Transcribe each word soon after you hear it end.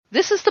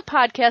This is the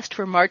podcast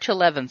for March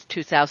 11th,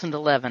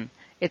 2011.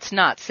 It's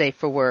not safe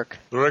for work.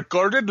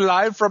 Recorded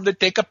live from the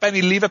Take a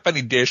Penny, Leave a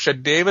Penny dish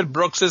at David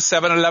Brooks'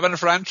 7-Eleven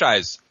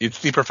franchise. It's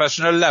the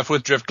professional left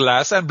with Drift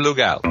Glass and Blue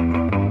Gal.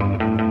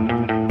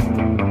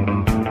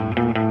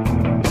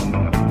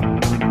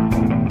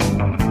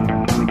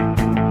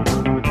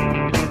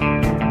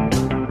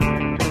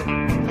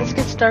 Let's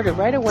get started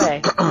right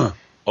away. No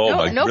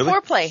really?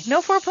 foreplay.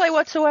 No foreplay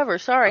whatsoever.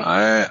 Sorry.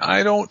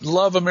 I don't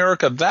love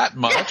America that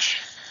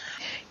much.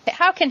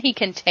 How can he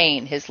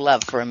contain his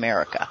love for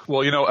America?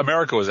 Well,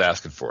 America was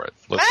asking for it.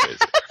 Let's face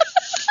it.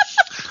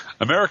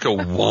 America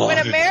wanted When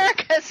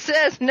America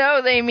says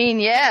no, they mean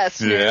yes.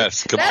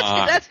 Yes, come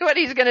on. That's what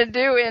he's going to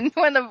do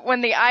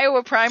when the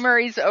Iowa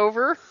primary's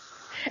over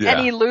and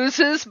he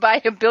loses by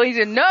a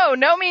billion.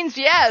 No means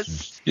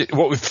yes.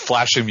 What with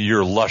flashing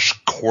your lush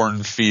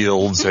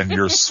cornfields and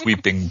your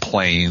sweeping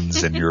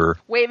plains and your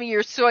waving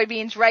your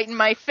soybeans right in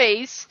my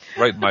face.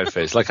 Right in my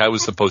face, like I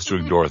was supposed to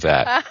ignore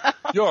that.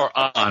 Your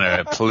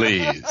Honor,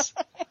 please.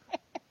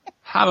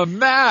 I'm a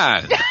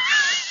man.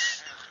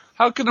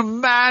 How can a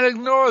man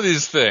ignore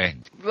these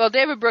things? Well,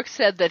 David Brooks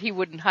said that he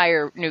wouldn't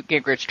hire Newt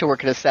Gingrich to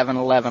work at a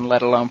 7-Eleven,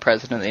 let alone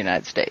President of the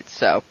United States.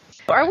 So,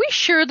 are we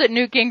sure that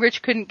Newt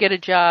Gingrich couldn't get a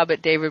job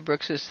at David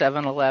Brooks'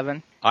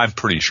 7-Eleven? I'm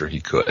pretty sure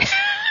he could.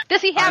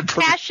 Does he have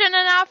passion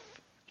enough?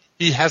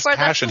 He has for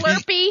passion.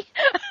 The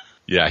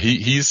Slurpee?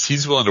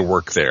 He's willing to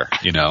work there,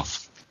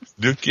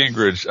 Newt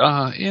Gingrich,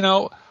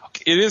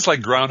 it is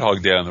like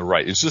Groundhog Day on the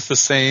right. It's just the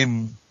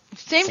same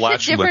shit,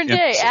 different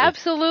day.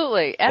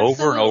 Absolutely.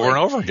 Over and over and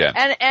over again.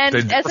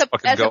 And as a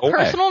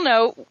personal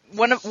note,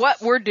 one of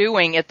what we're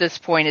doing at this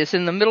point is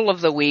in the middle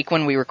of the week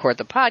when we record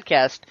the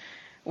podcast,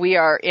 we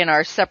are in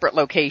our separate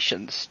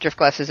locations.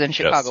 Driftglass is in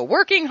Chicago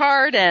working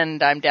hard,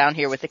 and I'm down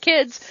here with the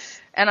kids.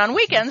 And on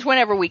weekends,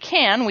 whenever we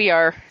can,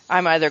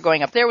 I'm either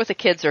going up there with the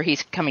kids or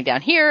he's coming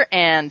down here,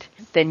 and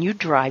then you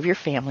drive your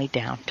family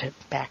down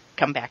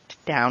come back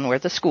down where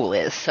the school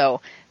is.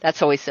 So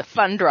that's always a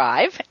fun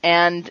drive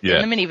and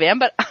in the minivan.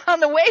 But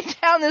on the way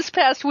down this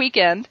past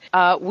weekend,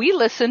 we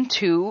listened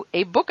to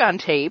a book on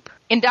tape,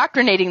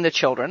 Indoctrinating the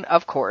Children,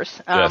 of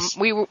course.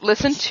 We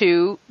listened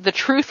to The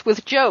Truth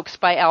with Jokes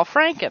by Al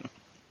Franken.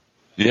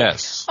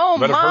 Yes. Oh,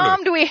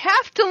 Mom, do we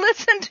have to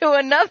listen to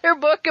another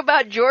book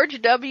about George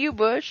W.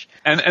 Bush?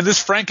 And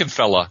this Franken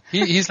fella,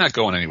 he's not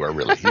going anywhere,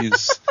 really.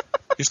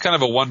 He's kind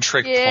of a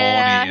one-trick pony.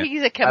 Yeah,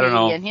 he's a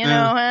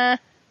comedian,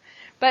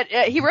 But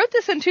he wrote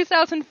this in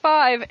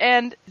 2005,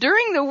 and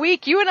during the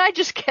week, you and I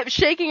just kept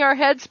shaking our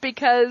heads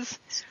because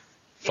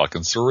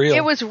fucking surreal.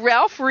 It was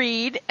Ralph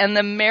Reed and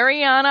the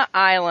Mariana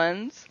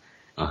Islands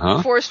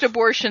forced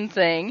abortion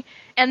thing.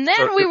 And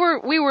then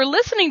we were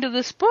listening to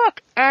this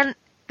book, and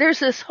there's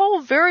this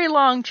whole very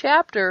long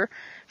chapter.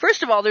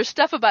 First of all, there's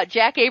stuff about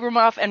Jack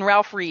Abramoff and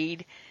Ralph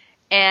Reed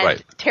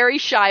and Terry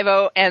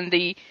Schiavo and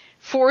the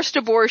forced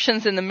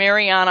abortions in the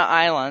Mariana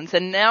Islands.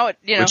 And now,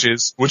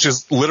 which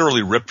is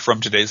literally ripped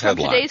from today's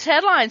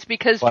headlines.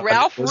 Because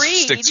Ralph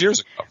Reed 6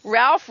 years ago.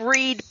 Ralph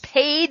Reed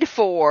paid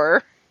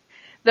for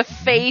the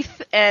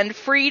Faith and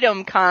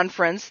Freedom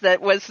Conference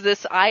that was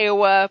this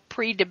Iowa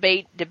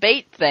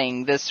debate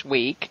thing this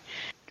week.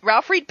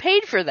 Ralph Reed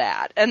paid for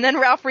that. And then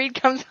Ralph Reed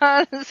comes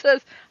on and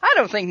says, I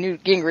don't think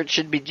Newt Gingrich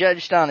should be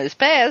judged on his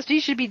past.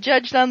 He should be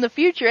judged on the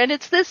future. And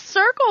it's this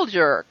circle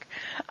jerk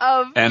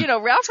of,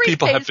 Ralph Reed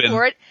pays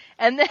for it.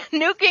 And then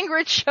Newt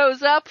Gingrich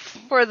shows up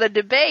for the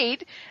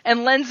debate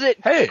and lends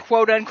it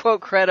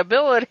quote-unquote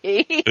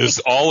credibility. It's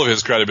all of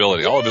his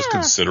credibility, all of his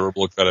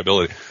considerable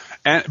credibility.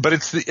 But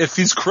it's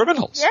these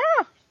criminals.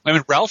 Yeah. I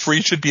mean, Ralph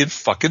Reed should be in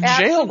fucking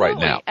jail right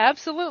now.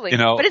 Absolutely.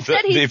 But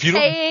instead he's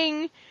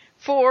paying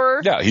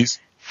for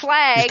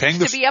flags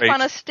to be up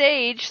on a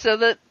stage so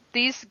that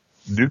these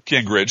Newt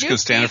Gingrich can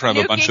stand in front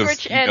of a bunch of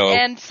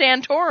and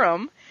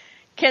Santorum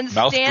can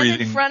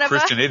stand in front of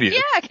Christian idiots.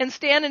 Yeah, can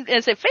stand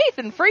and say faith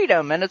and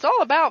freedom, and it's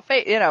all about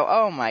faith.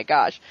 Oh my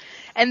gosh!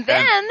 And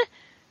then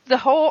the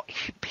whole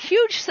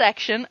huge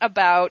section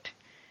about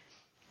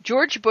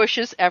George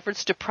Bush's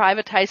efforts to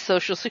privatize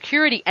Social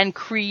Security and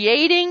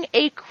creating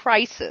a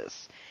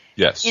crisis.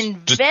 Yes,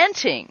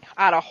 inventing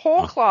out of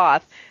whole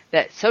cloth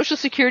that Social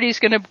Security is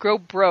going to go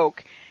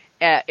broke.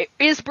 It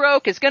is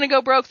broke. It's going to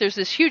go broke. There's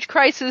this huge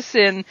crisis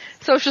in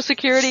Social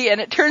Security, and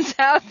it turns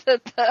out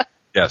that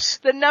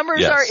the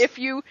numbers are, if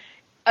you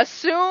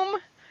assume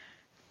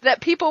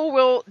that people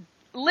will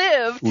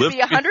live to be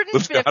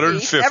 150,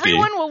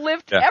 everyone will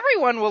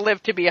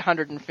live to be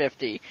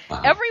 150.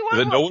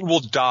 No one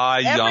will die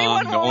young.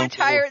 Everyone will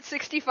retire at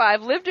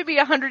 65, live to be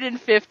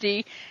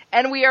 150,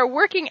 and we are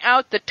working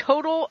out the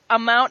total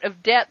amount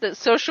of debt that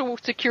Social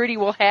Security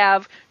will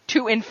have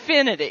to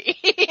infinity.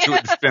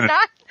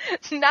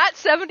 Not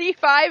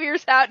 75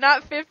 years out,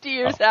 not 50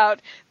 years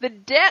out. The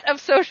debt of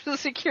Social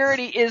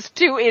Security is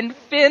to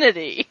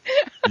infinity.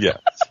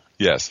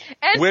 Yes.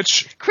 And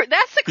that's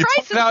the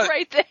crisis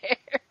right there.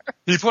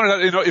 He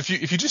pointed out, if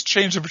you just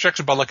change the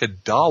projection by like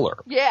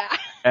 $1. Yeah.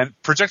 And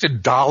project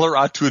 $1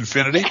 out to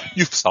infinity,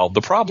 you've solved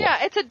the problem.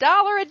 Yeah, it's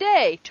 $1 a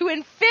day to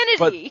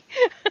infinity.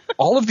 But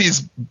all of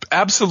these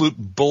absolute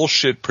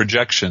bullshit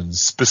projections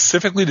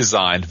specifically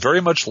designed,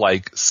 very much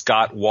like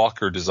Scott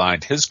Walker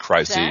designed his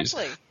crises,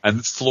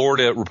 and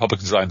Florida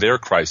Republicans designed their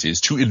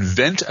crises, to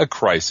invent a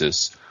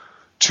crisis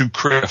to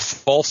create a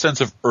false sense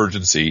of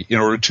urgency in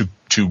order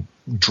to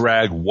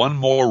drag one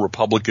more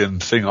Republican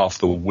thing off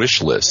the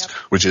wish list,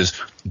 which is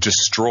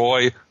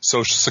destroy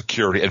Social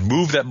Security and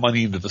move that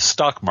money into the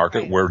stock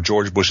market where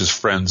George Bush's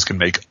friends can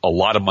make a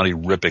lot of money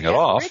ripping it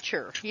off.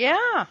 Richer.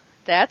 Yeah,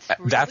 that's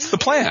the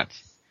plan.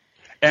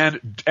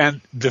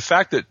 And the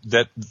fact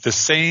that the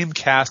same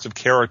cast of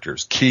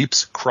characters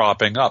keeps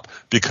cropping up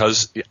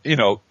because,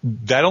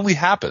 that only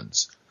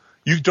happens.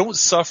 You don't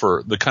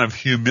suffer the kind of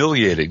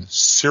humiliating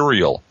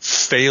serial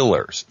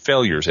failures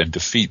and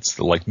defeats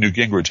that like Newt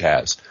Gingrich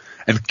has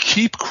and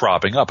keep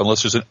cropping up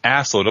unless there's an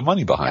assload of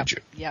money behind you.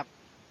 Yep.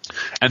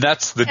 And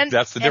that's the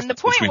difference. And the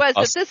point was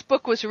that this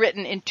book was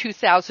written in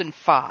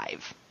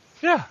 2005.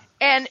 Yeah.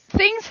 And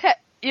things plus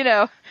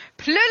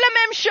la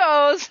même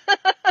chose.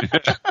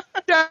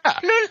 Yeah.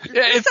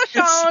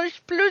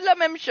 Plus la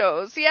même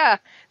chose. Yeah.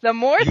 The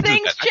more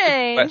things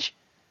change.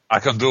 I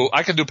can do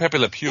Pepe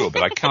Le Pew,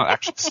 but I cannot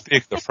actually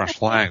speak the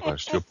French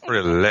language. You're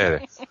pretty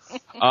lady.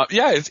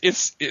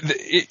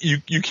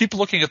 You keep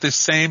looking at this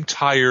same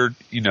tired,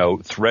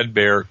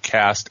 threadbare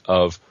cast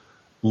of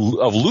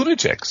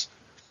lunatics,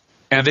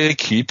 and they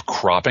keep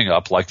cropping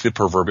up like the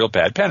proverbial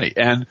bad penny.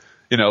 And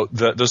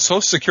the Social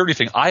Security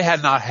thing, I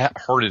had not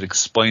heard it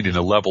explained in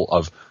a level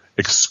of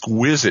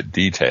exquisite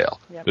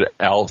detail that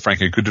Al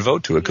Franken could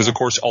devote to it, because of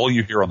course all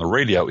you hear on the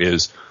radio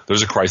is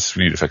there's a crisis,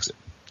 we need to fix it.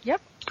 Yep.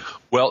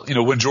 Well,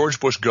 when George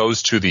Bush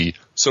goes to the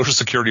Social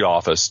Security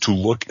office to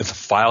look at the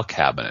file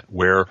cabinet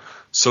where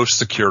Social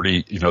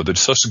Security, the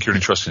Social Security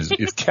trust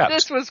is kept.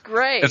 This was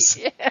great.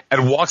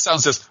 And walks out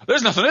and says,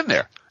 "There's nothing in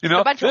there."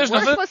 A bunch of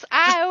worthless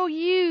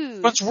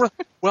IOUs.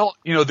 Well,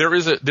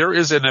 there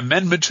is an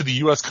amendment to the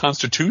U.S.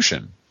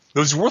 Constitution.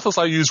 Those worthless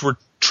IOUs were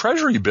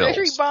Treasury bills.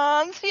 Treasury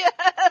bonds, yes.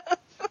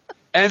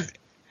 And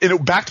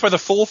backed by the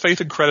full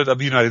faith and credit of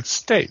the United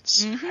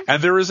States. Mm-hmm.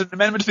 And there is an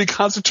amendment to the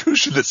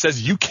Constitution that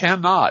says you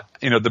cannot,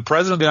 the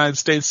President of the United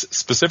States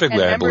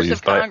specifically, and I believe. Members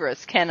of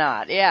Congress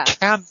cannot,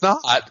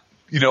 cannot,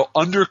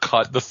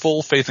 undercut the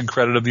full faith and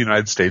credit of the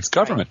United States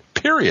government,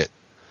 period.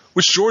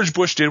 Which George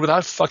Bush did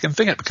without fucking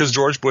thinking, because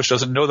George Bush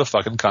doesn't know the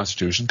fucking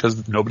Constitution,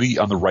 because nobody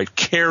on the right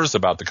cares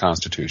about the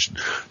Constitution.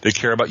 They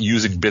care about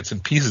using bits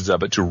and pieces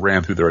of it to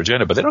ram through their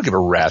agenda, but they don't give a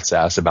rat's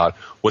ass about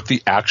what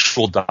the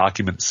actual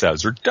document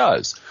says or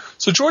does.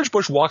 So George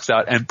Bush walks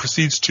out and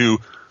proceeds to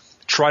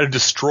try to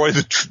destroy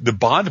the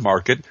bond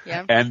market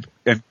and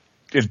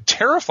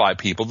terrify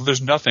people that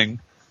there's nothing.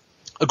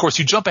 Of course,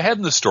 you jump ahead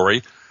in the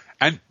story,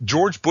 and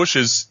George Bush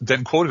is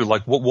then quoted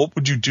like, what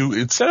would you do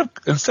instead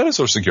of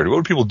Social Security? What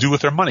would people do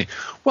with their money?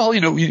 Well,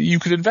 you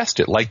could invest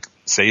it, like,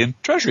 say, in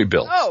Treasury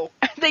bills. Oh,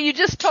 that you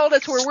just told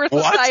us were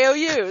worthless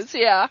IOUs,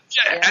 yeah.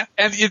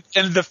 And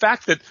the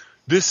fact that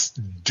this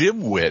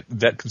dimwit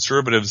that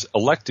conservatives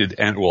elected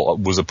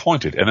was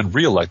appointed and then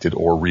reelected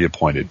or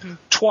reappointed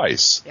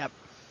twice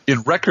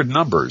in record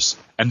numbers,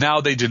 and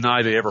now they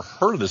deny they ever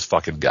heard of this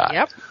fucking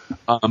guy.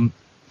 Yep.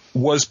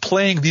 Was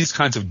playing these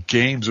kinds of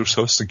games with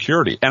Social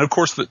Security. And of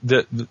course,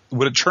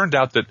 when it turned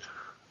out that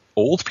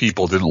old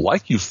people didn't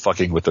like you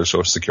fucking with their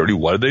Social Security,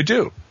 what did they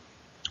do?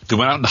 They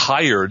went out and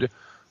hired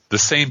the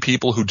same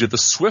people who did the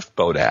Swift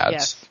boat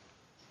ads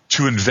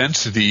to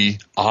invent the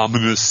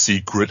ominous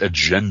secret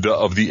agenda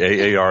of the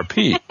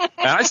AARP. And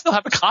I still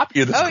have a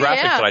copy of this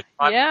graphic that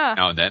I type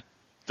now and then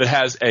that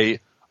has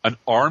an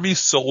army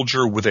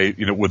soldier with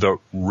a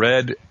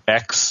red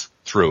X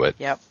through it.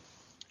 Yep.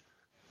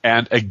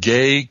 And a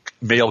gay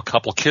male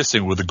couple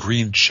kissing with a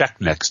green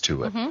check next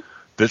to it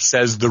that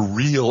says the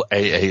real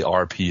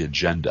AARP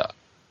agenda.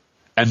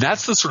 And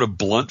that's the sort of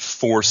blunt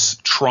force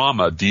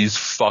trauma these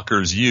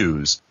fuckers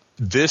use.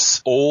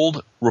 This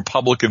old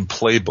Republican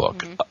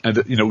playbook, and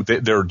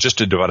there are just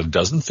about a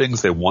dozen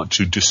things they want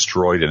to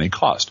destroy at any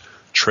cost.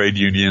 Trade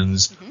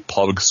unions,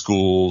 public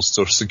schools,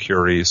 Social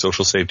Security,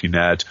 social safety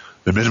net,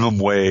 the minimum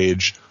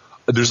wage.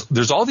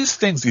 There's all these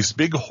things, these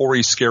big,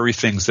 hoary, scary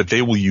things that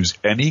they will use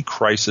any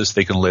crisis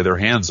they can lay their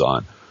hands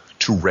on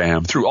to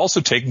ram through. Also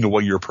taking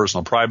away your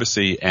personal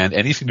privacy and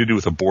anything to do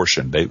with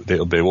abortion.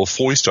 They will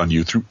foist on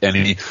you through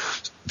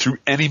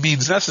any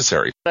means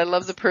necessary. I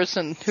love the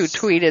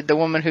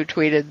woman who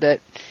tweeted that,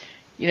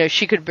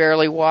 she could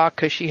barely walk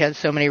because she had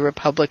so many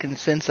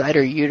Republicans inside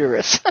her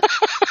uterus.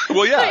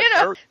 Well, yeah.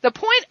 So, the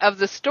point of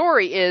the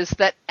story is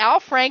that Al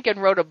Franken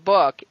wrote a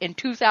book in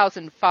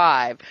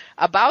 2005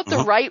 about the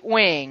right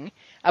wing,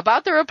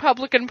 about the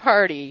Republican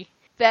Party,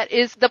 that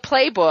is the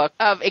playbook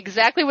of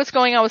exactly what's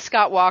going on with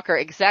Scott Walker,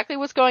 exactly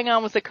what's going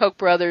on with the Koch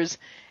brothers,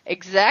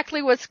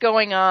 exactly what's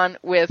going on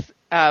with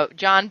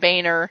John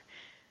Boehner.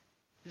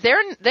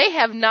 They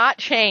have not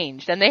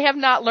changed, and they have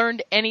not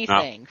learned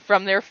anything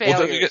from their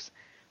failures.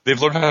 They've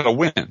learned how to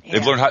win. Yeah.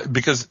 They've learned how,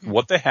 because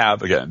what they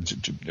have, again,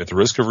 at the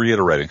risk of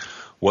reiterating,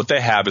 what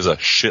they have is a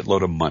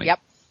shitload of money. Yep.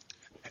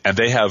 And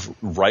they have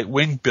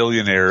right-wing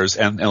billionaires,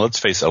 and let's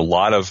face it, a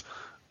lot of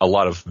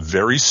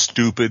very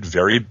stupid,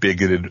 very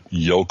bigoted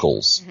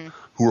yokels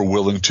who are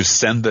willing to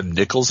send them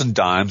nickels and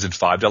dimes and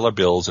 $5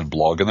 bills and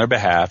blog on their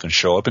behalf and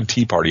show up in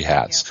Tea Party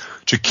hats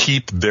to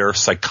keep their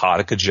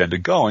psychotic agenda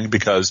going,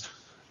 because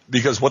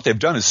what they've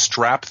done is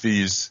strap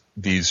these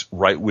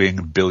right-wing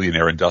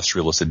billionaire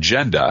industrialist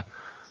agenda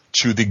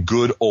to the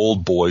good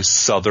old boy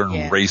Southern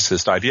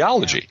racist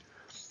ideology.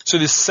 Yeah. So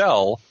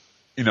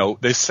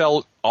they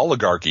sell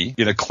oligarchy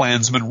in a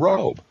Klansman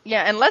robe.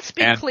 Yeah, and let's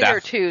be clear,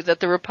 too, that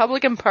the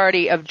Republican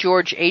Party of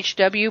George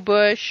H.W.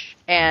 Bush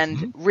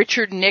and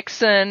Richard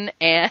Nixon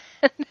and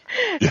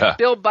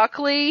Bill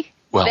Buckley,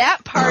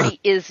 that party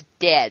is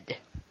dead.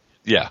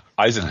 Yeah,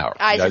 Eisenhower.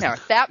 Eisenhower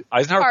party,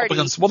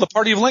 Republicans. Well, the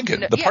party of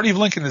Lincoln. The party of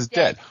Lincoln is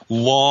dead.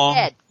 Long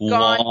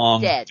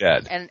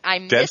dead. And I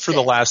miss dead for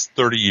the last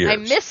 30 years. I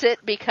miss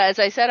it because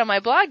I said on my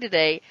blog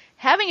today,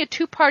 having a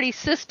two-party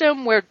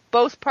system where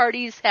both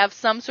parties have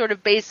some sort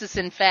of basis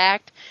in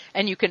fact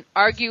and you can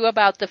argue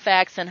about the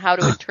facts and how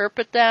to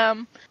interpret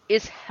them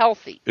is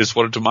healthy. It's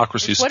what a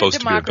democracy is supposed to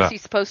be about. What a democracy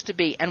is supposed to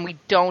be, and we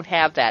don't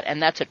have that, and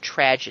that's a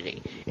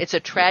tragedy. It's a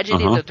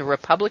tragedy that the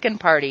Republican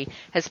Party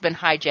has been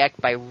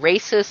hijacked by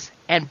racists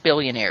and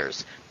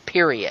billionaires,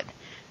 period.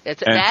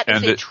 That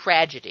is a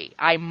tragedy.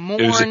 I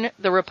mourn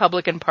the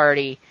Republican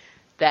Party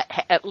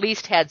that at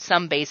least had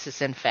some basis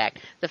in fact.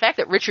 The fact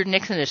that Richard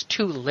Nixon is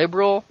too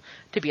liberal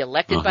to be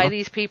elected by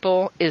these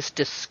people is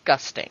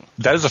disgusting.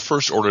 That is a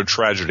first-order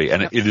tragedy,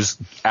 and it is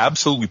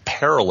absolutely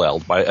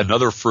paralleled by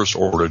another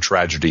first-order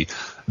tragedy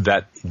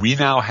that we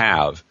now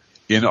have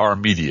in our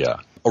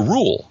media, a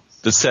rule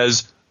that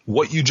says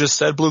what you just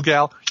said, Blue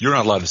Gal, you're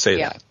not allowed to say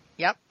that.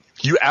 Yep.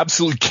 You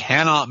absolutely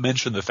cannot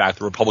mention the fact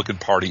the Republican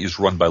Party is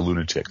run by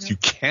lunatics. You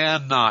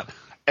cannot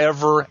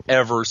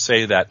ever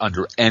say that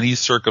under any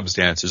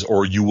circumstances,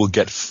 or you will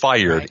get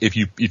fired if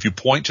you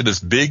point to this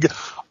big,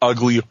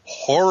 ugly,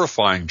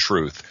 horrifying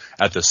truth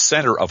at the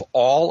center of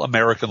all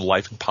American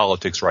life and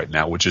politics right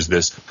now, which is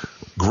this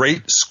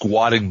great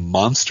squatting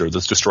monster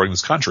that's destroying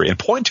this country, and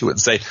point to it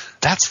and say,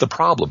 that's the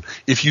problem.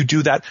 If you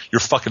do that, you're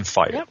fucking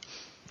fired. Yep.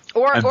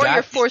 Or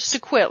you're forced to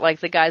quit, like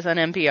the guys on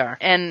NPR.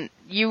 And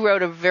you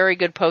wrote a very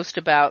good post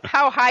about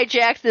how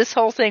hijacked this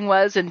whole thing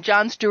was, and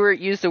Jon Stewart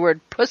used the word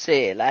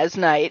pussy last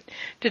night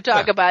to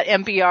talk about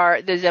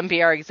NPR, these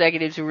NPR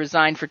executives who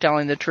resigned for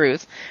telling the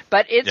truth.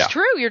 But it's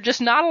true. You're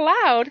just not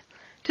allowed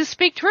to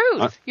speak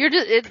truth. You're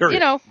just,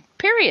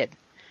 period.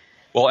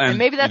 Well, and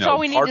maybe that's all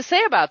we need to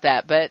say about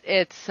that, but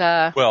it's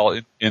well,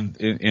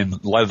 in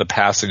light of the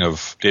passing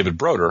of David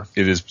Broder,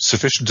 it is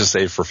sufficient to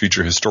say for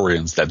future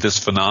historians that this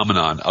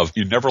phenomenon of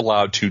you're never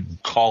allowed to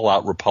call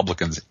out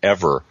Republicans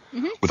ever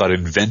without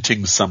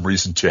inventing some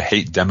reason to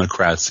hate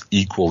Democrats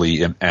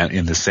equally and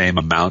in the same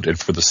amount and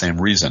for the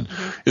same reason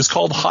is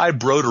called high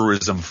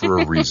Broderism for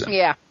a reason.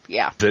 Yeah.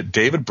 That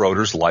David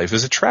Broder's life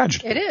is a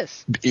tragedy. It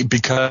is.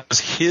 Because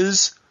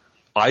his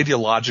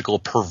ideological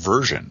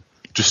perversion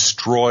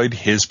destroyed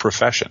his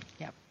profession.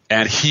 Yep.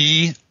 And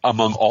he,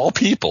 among all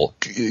people,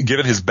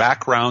 given his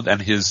background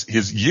and his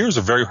years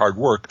of very hard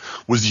work,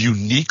 was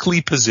uniquely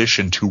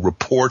positioned to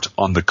report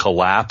on the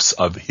collapse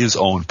of his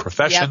own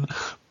profession,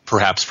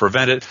 perhaps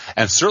prevent it,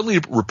 and certainly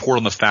report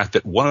on the fact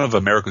that one of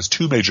America's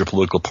two major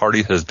political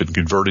parties has been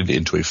converted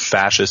into a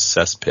fascist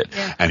cesspit,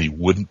 and he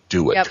wouldn't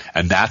do it. Yep.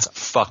 And that's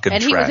fucking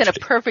tragedy. And he was in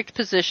a perfect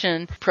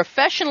position,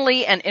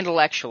 professionally and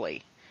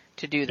intellectually,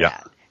 to do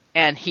that. Yeah.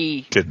 And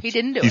he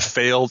didn't do it. He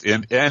failed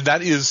and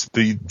that is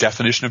the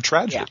definition of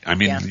tragedy. Yeah. I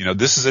mean,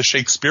 this is a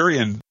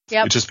Shakespearean.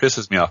 It just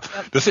pisses me off.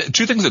 Yep. The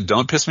two things that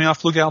don't piss me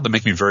off, Blue Gal, that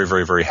make me very,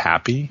 very, very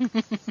happy.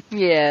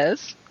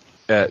 Yes.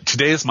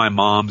 Today is my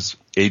mom's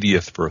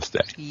 80th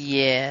birthday.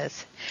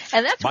 Yes.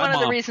 And that's one of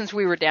the reasons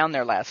we were down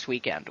there last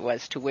weekend,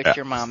 was to wish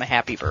your mom a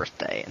happy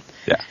birthday.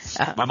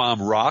 My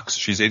mom rocks.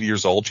 She's 80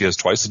 years old. She has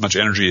twice as much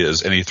energy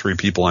as any three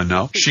people I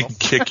know. She can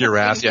kick your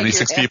ass. Any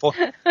six people.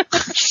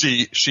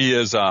 She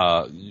is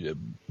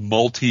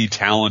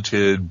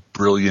multi-talented,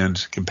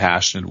 brilliant,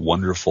 compassionate,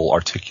 wonderful,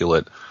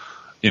 articulate.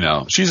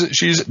 She's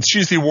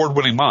the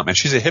award-winning mom, and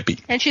she's a hippie.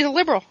 And she's a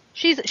liberal.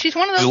 She's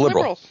one of those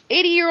liberals.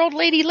 80-year-old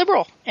lady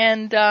liberal.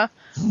 And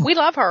we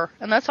love her,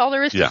 and that's all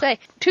there is to say.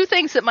 Two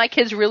things that my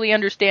kids really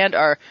understand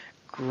are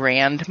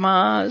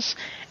grandmas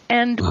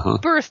and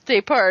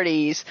birthday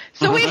parties.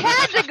 So we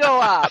had to go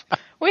up.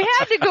 We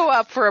had to go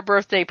up for a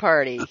birthday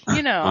party,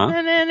 and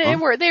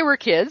then they were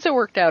kids. It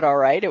worked out all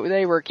right.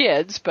 They were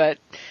kids, but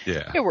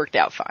it worked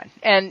out fine.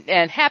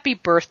 And happy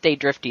birthday,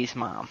 Drifty's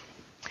mom.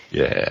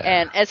 Yeah.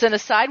 And as an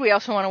aside, we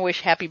also want to wish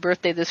happy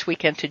birthday this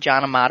weekend to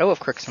John Amato of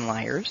Crooks and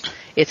Liars.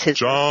 It's his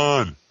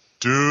John,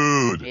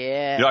 dude.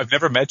 Yeah. I've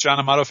never met John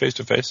Amato face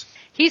to face.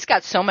 He's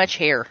got so much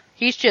hair.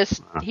 He's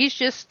just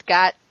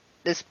got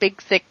this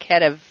big thick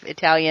head of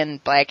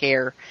Italian black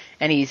hair,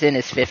 and he's in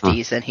his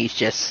 50s, and he's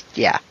just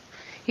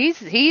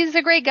He's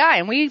a great guy,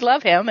 and we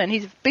love him, and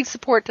he's a big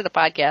support to the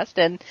podcast,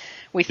 and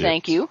we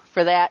thank you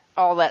for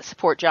all that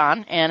support,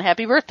 John, and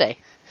happy birthday.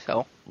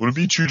 So. Want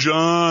to meet you,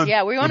 John.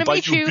 Yeah, we want to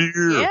meet you.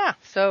 Beer. Yeah.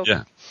 So.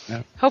 Yeah.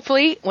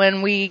 Hopefully,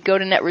 when we go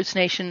to Netroots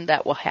Nation,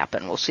 that will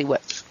happen. We'll see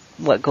what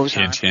goes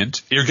on. Hint,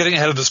 hint. You're getting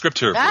ahead of the script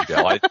here,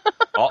 Miguel.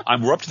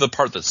 We're up to the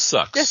part that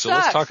sucks. So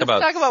let's talk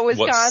about Wisconsin,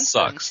 what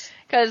sucks.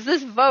 Because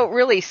this vote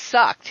really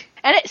sucked.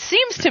 And it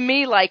seems to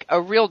me like a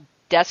real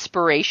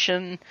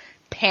desperation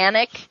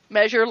panic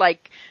measure,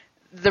 like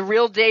the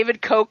real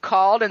David Koch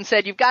called and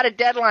said, you've got a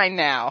deadline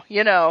now,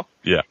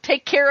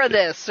 take care of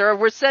this, or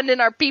we're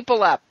sending our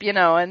people up,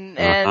 and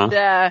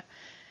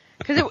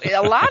because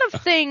a lot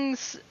of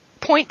things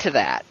point to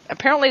that.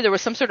 Apparently there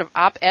was some sort of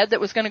op-ed that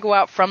was going to go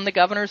out from the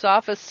governor's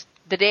office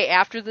the day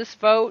after this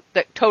vote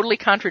that totally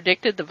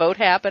contradicted the vote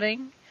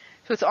happening.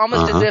 So it's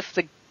almost as if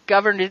the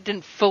governor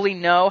didn't fully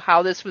know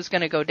how this was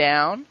going to go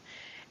down.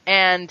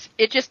 And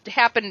it just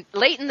happened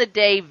late in the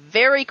day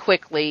very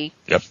quickly.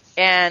 Yep.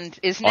 And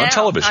is now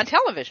on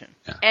television.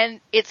 Yeah.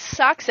 And it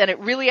sucks, and it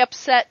really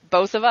upset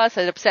both of us.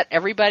 It upset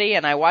everybody.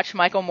 And I watched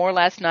Michael Moore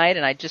last night,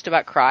 and I just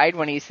about cried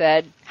when he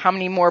said, how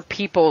many more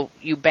people,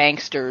 you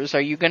banksters,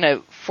 are you going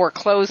to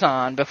foreclose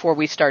on before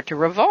we start to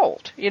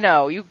revolt?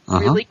 You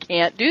really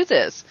can't do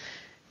this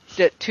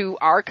to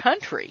our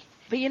country.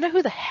 But you know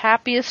who the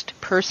happiest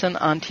person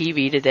on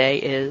TV today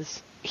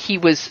is? He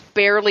was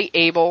barely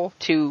able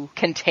to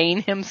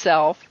contain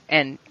himself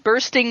and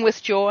bursting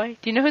with joy.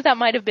 Do you know who that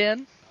might have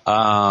been?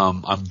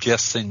 I'm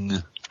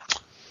guessing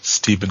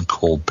Stephen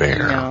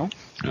Colbert. No.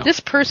 This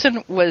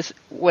person was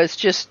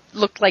just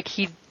looked like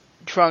he'd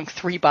drunk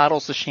 3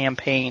 bottles of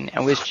champagne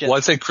and was just. Well,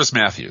 I'd say Chris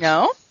Matthews.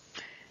 No,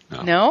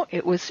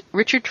 it was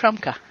Richard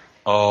Trumka.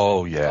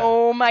 Oh yeah.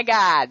 Oh my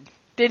God,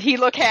 did he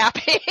look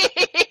happy?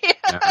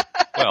 Yeah.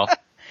 Well.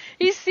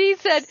 He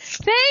said,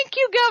 thank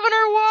you,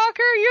 Governor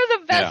Walker. You're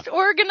the best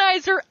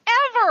organizer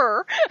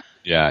ever.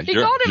 Yeah,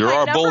 you're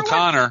our Bull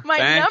Connor. My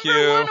Thank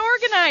number you. one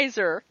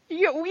organizer.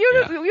 You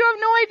have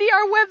no idea.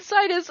 Our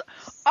website is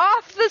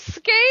off the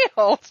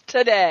scales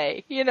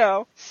today,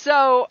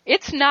 So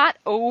it's not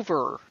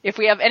over if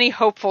we have any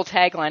hopeful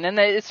tagline. And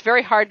it's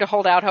very hard to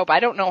hold out hope. I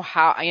don't know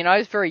how. I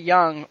was very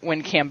young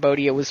when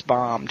Cambodia was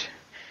bombed.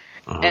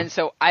 And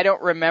so I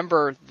don't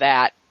remember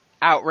that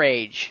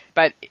outrage.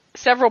 But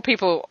several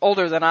people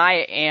older than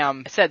I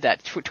am said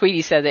that.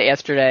 Tweety said that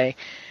yesterday,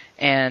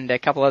 and a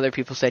couple other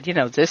people said,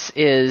 this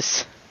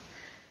is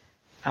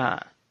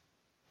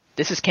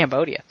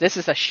Cambodia. This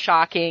is a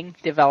shocking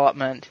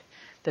development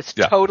that's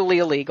totally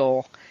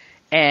illegal,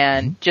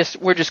 and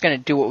we're just going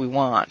to do what we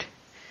want.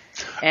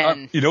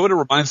 And you know what it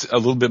reminds a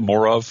little bit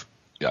more of?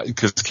 Yeah,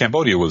 because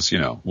Cambodia was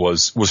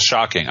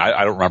shocking.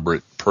 I don't remember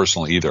it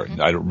personally either.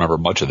 I don't remember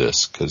much of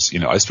this because,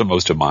 I spent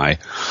most of my,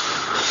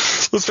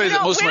 let's face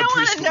it, most of my preschool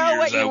years. We don't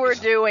want to know what you were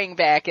doing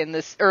back in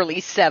the early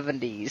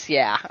 70s.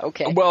 Yeah,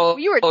 okay. Well,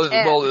 you were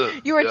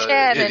 10. You were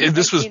 10 in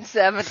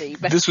 1970.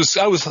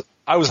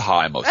 I was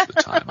high most of the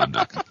time. I'm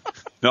not gonna,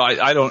 no,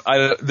 I don't.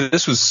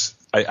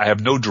 I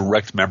have no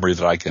direct memory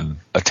that I can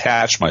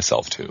attach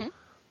myself to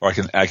or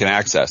I can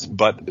access,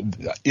 but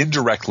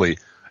indirectly.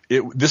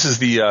 This is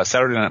the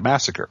Saturday Night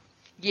Massacre.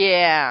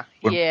 Yeah,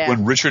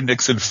 when Richard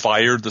Nixon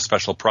fired the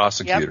special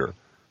prosecutor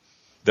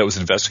that was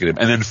investigating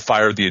him, and then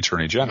fired the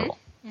attorney general,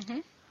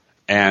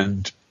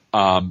 and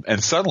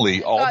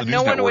suddenly all the news networks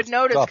no one would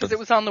notice because it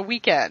was on the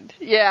weekend.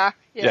 Yeah.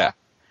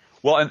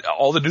 Well, and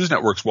all the news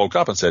networks woke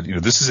up and said,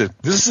 this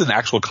is an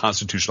actual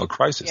constitutional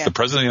crisis. Yeah. The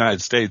president of the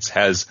United States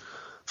has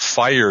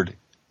fired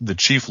the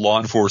chief law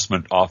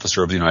enforcement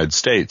officer of the United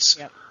States,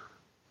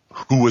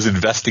 who was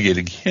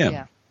investigating him.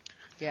 Yeah.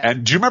 Yeah.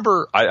 And do you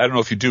remember? I don't know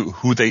if you do.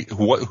 Who the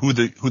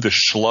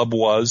schlub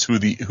was? Who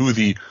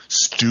the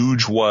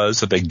stooge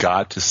was that they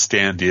got to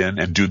stand in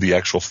and do the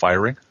actual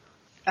firing?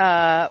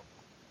 Al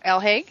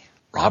Haig.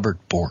 Robert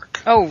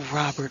Bork. Oh,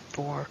 Robert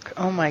Bork.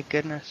 Oh my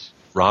goodness.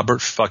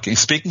 Robert fucking.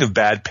 Speaking of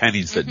bad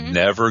pennies that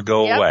never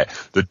go away,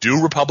 that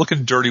do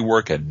Republican dirty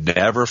work and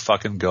never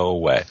fucking go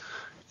away.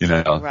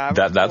 That's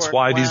Bork,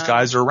 why these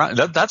guys are around.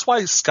 That's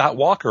why Scott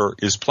Walker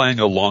is playing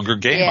a longer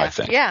game. I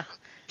think. Yeah.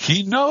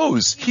 He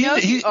knows.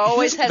 He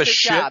always has a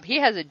job. He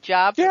has a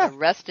job for the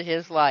rest of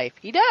his life.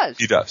 He does.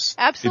 He does.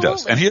 Absolutely.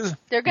 He does. And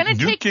they're going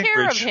to take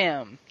care of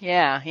him.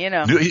 Yeah,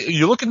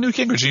 You look at Newt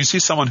Gingrich and you see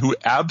someone who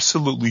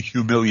absolutely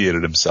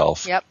humiliated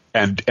himself. Yep.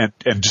 And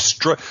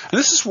destroyed. And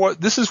this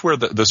is where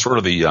the sort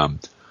of the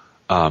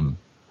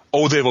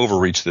they've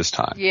overreached this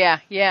time. Yeah.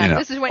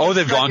 This is when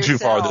they've gone too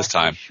far this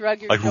time.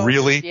 Like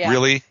really?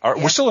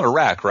 We're still in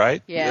Iraq,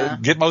 right? Yeah.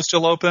 Gitmo's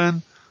still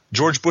open.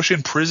 George Bush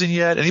in prison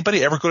yet?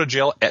 Anybody ever go to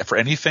jail for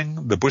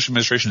anything the Bush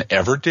administration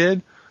ever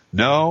did?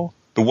 No.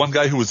 The one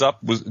guy who was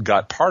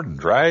got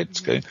pardoned, right?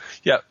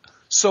 Yeah.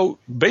 So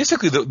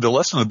basically the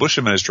lesson of the Bush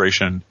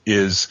administration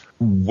is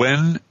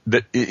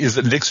that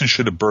Nixon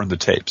should have burned the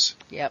tapes.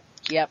 Yep.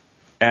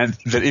 And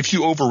that if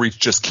you overreach,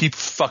 just keep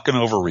fucking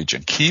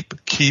overreaching.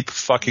 Keep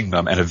fucking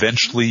them, and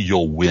eventually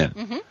you'll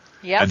win.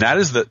 Yep. And that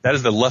is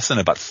the lesson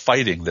about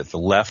fighting that the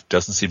left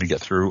doesn't seem to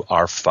get through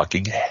our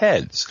fucking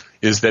heads,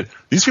 is that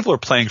these people are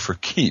playing for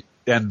keep.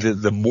 And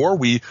the more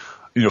we,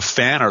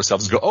 fan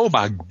ourselves and go, oh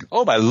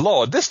my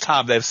Lord, this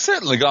time they've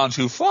certainly gone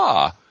too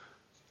far.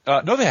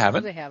 No, they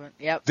haven't. No, they haven't.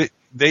 Yep.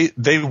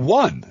 They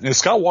won.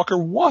 Scott Walker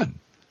won.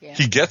 Yeah.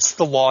 He gets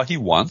the law he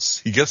wants.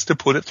 He gets to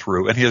put it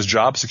through, and he has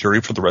job security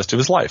for the rest of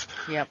his life.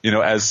 Yep.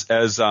 As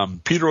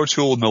Peter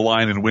O'Toole in The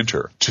Lion in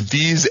Winter, to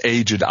these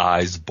aged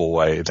eyes,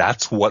 boy,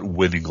 that's what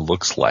winning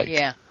looks like.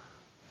 Yeah.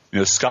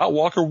 Scott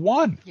Walker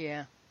won.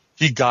 Yeah.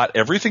 He got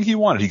everything he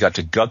wanted. He got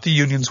to gut the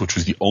unions, which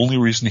was the only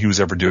reason he was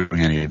ever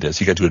doing any of this.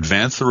 He got to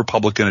advance the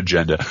Republican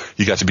agenda.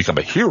 He got to become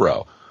a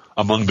hero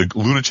among the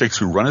lunatics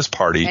who run his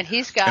party. And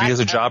he has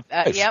a job.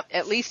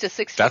 At least a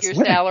 6-figure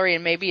salary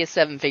and maybe a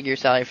 7-figure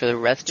salary for the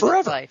rest of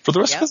his life. For the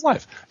rest of his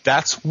life.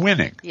 That's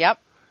winning. Yep.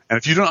 And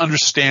if you don't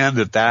understand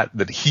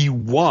that he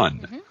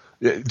won,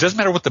 it doesn't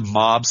matter what the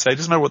mob say, it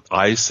doesn't matter what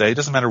I say, it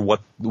doesn't matter what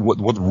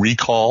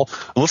recall,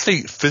 unless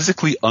they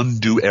physically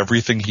undo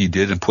everything he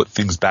did and put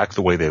things back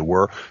the way they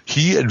were,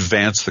 he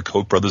advanced the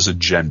Koch brothers'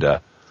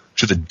 agenda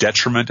to the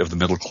detriment of the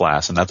middle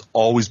class, and that's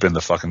always been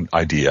the fucking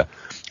idea.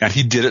 And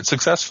he did it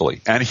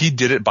successfully. And he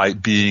did it by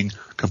being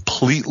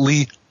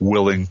completely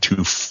willing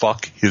to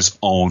fuck his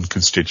own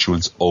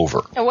constituents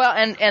over. Well,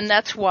 and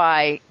that's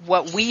why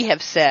what we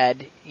have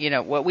said,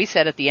 what we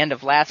said at the end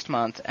of last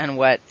month and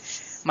what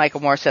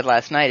Michael Moore said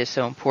last night is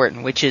so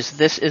important, which is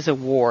this is a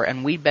war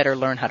and we better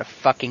learn how to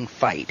fucking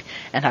fight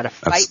and how to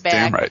fight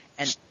back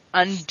and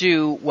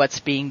undo what's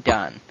being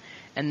done.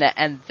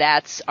 And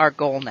that's our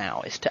goal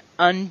now, is to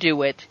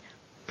undo it,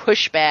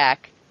 push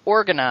back,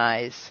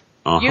 organize,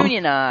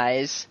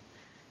 unionize,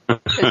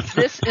 because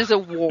this is a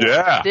war.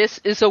 Yeah. This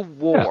is a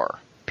war,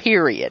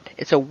 period.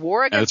 It's a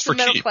war against the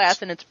middle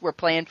class, and we're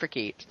playing for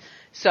keeps.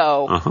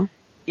 So,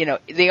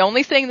 the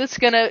only thing that's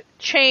going to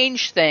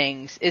change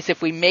things is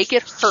if we make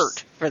it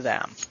hurt for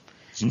them.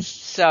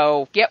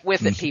 So get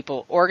with it,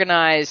 people.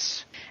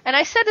 Organize. And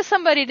I said to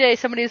somebody today,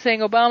 somebody was saying,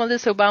 Obama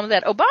this, Obama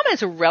that. Obama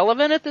is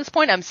irrelevant at this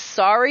point. I'm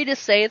sorry to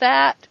say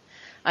that.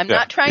 I'm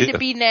not trying to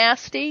be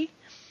nasty.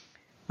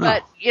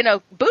 But,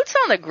 boots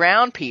on the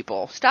ground,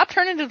 people. Stop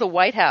turning to the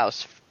White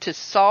House to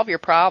solve your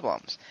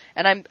problems.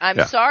 And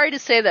I'm sorry to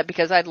say that,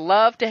 because I'd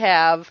love to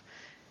have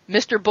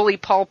Mr. Bully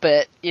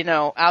Pulpit,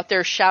 out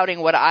there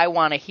shouting what I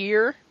want to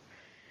hear.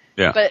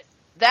 Yeah. But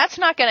that's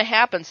not going to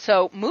happen.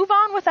 So move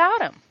on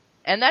without him.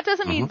 And that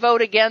doesn't mean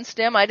vote against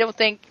him. I don't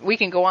think we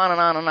can go on and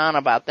on and on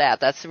about that.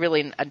 That's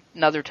really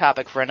another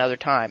topic for another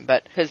time.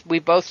 But because we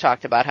both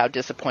talked about how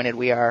disappointed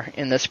we are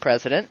in this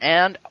president,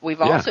 and we've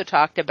also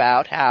talked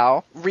about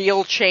how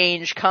real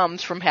change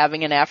comes from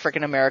having an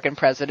African-American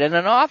president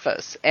in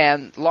office.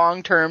 And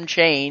long-term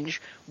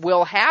change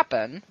will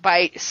happen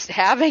by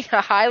having a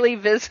highly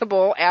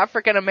visible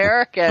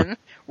African-American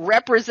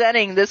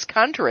representing this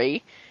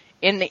country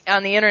on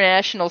the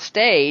international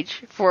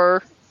stage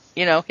for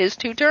his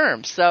 2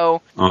 terms.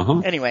 So,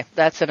 anyway,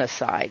 that's an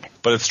aside.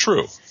 But it's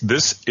true.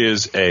 This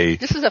is a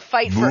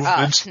fight movement. For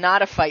us,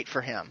 not a fight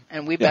for him.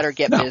 And we better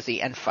get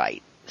busy and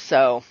fight.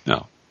 So,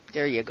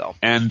 there you go.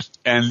 And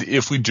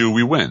if we do,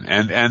 we win.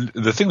 And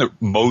the thing that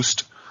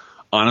most,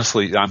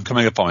 honestly, I'm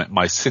coming up on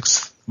my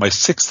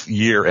sixth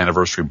year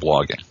anniversary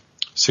blogging.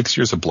 6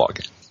 years of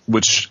blogging,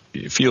 which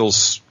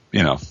feels,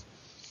 You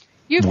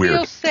weird.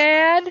 Feel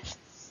sad?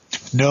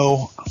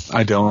 No,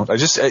 I don't. I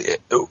just,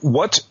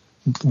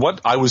 what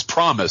I was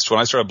promised when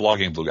I started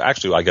blogging Blue,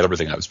 actually I got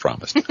everything I was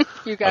promised. I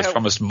was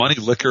promised money,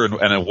 liquor,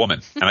 and a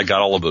woman, and I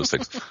got all of those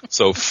things.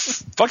 So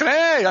fucking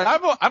hey,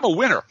 I'm a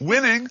winner.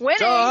 Winning.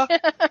 Duh.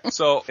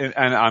 So and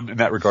I'm in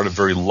that regard a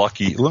very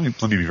lucky. Let me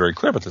be very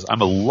clear about this.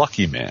 I'm a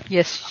lucky man.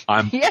 Yes.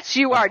 Yes,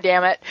 you are.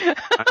 Damn it.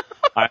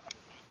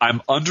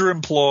 I'm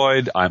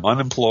underemployed. I'm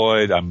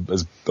unemployed. I'm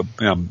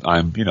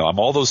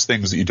all those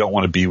things that you don't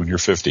want to be when you're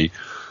 50.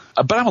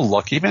 But I'm a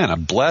lucky man.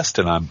 I'm blessed,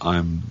 and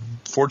I'm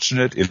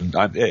fortunate.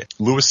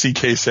 Louis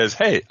C.K. says,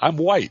 "Hey, I'm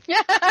white.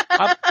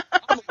 I'm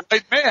a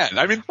white man."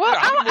 I mean,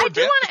 I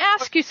do want to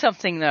ask you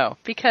something though,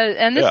 because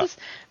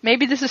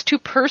this is too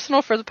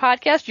personal for the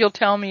podcast. You'll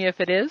tell me if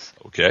it is.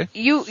 Okay.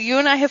 You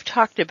and I have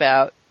talked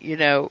about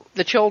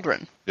the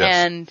children. Yes.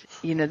 And,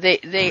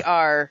 they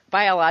are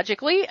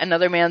biologically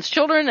another man's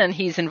children, and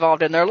he's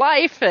involved in their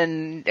life,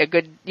 and a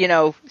good,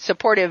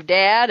 supportive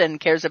dad, and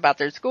cares about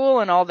their school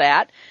and all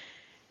that.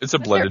 It's a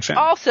blended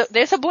family.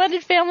 There's a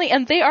blended family,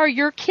 and they are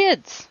your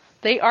kids.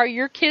 They are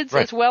your kids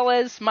as well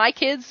as my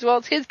kids, as well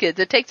as his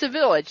kids. It takes a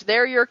village.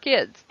 They're your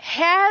kids.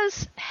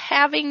 Has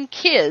having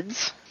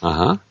kids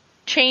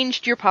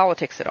changed your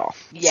politics at all?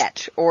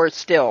 Yet, or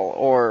still,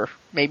 or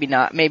maybe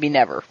not, maybe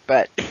never.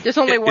 But there's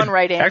only one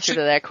right answer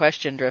to that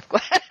question,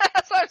 Driftglass.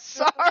 I'm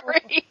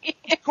sorry.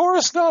 Of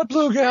course not,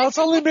 Blue Gal. It's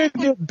only made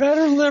me a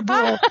better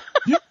liberal.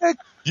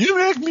 You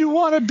make me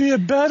want to be a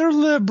better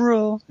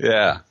liberal.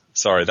 Yeah.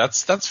 Sorry,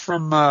 that's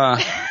from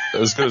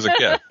As Good as It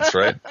Gets,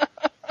 right?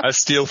 I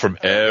steal from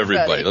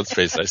everybody. Let's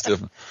face it, I steal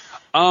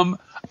from.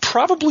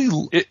 Probably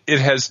it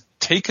has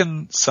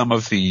taken some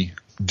of the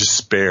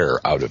despair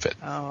out of it.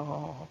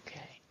 Oh,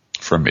 okay.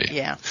 For me.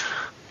 Yeah.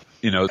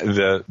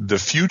 The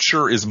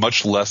future is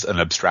much less an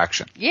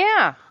abstraction.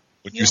 Yeah.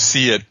 When you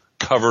see it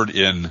covered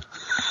in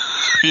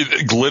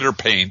glitter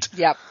paint.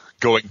 Yep.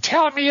 going,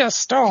 "Tell me a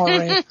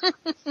story,"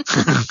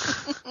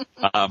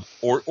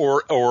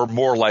 or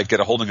more like it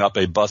holding up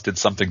a busted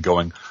something,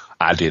 going,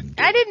 "I didn't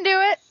do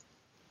it.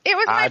 It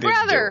was my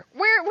brother.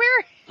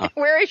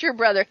 Where is your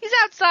brother? He's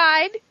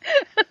outside."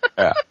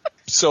 Yeah.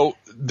 So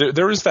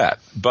there is that,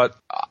 but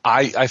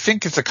I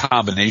think it's a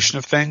combination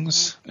of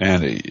things,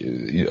 and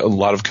a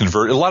lot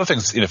of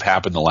things have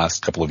happened the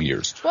last couple of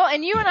years. Well,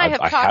 and you and I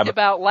have talked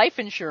about life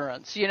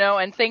insurance,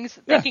 and things,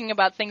 thinking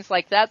about things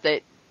like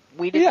that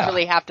we didn't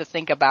really have to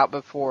think about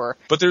before.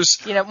 But there's,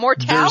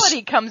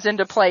 mortality comes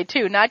into play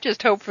too, not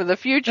just hope for the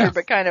future,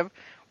 but kind of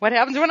what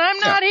happens when I'm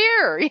not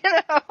here,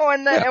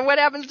 and what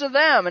happens to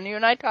them, and you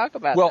and I talk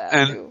about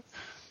that too.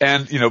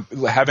 And,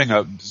 having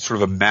a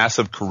sort of a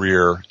massive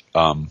career,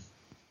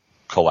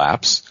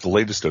 collapse, the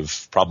latest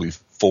of probably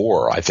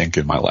 4, I think,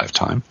 in my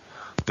lifetime,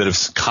 that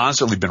have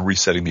constantly been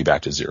resetting me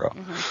back to zero.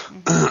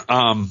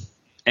 Mm-hmm.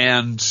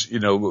 And,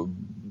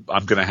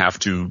 I'm going to have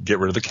to get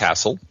rid of the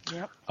castle.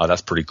 Yep.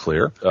 That's pretty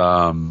clear.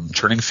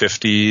 Turning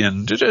 50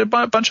 and a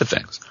bunch of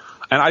things.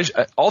 And I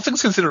all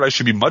things considered, I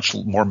should be much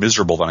more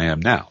miserable than I am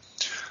now.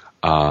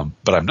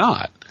 But I'm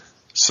not.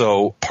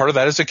 So part of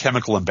that is a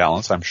chemical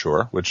imbalance, I'm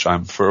sure, which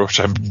I'm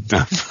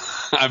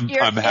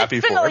I'm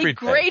happy for every day.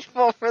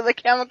 Grateful for the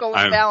chemical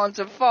imbalance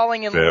of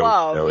falling in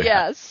love. Very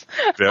yes.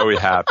 Very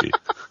happy.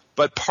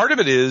 But part of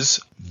it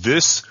is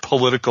this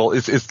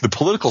it's the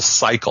political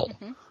cycle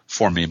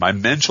for me, my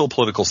mental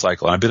political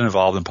cycle. And I've been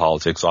involved in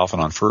politics off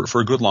and on for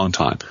a good long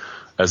time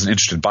as an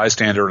interested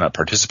bystander and a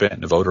participant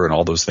and a voter and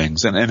all those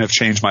things, and have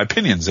changed my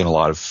opinions in a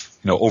lot of,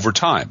 over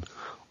time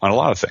on a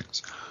lot of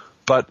things.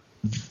 But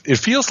it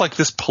feels like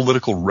this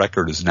political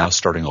record is now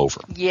starting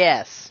over.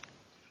 Yes.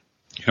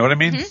 You know what I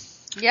mean?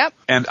 Mm-hmm. Yep.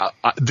 And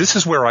this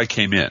is where I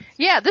came in.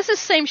 Yeah, this is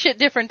same shit,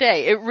 different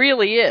day. It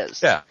really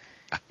is. Yeah.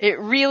 It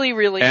really,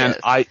 really is.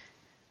 And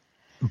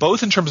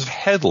both in terms of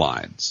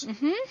headlines,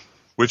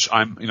 which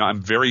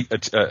I'm very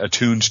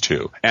attuned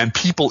to, and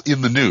people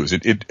in the news.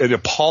 It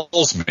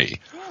appalls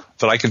me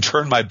that I can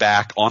turn my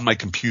back on my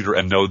computer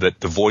and know that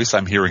the voice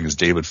I'm hearing is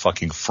David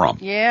fucking Frum.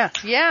 Yeah,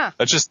 yeah.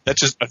 That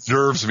just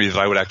unnerves me that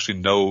I would actually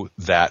know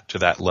that to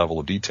that level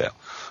of detail.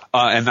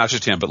 And not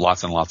just him, but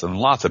lots and lots and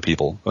lots of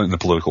people in the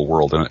political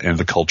world and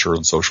the culture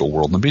and social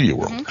world and the media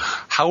world.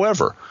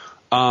 However,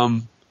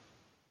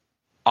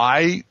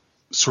 I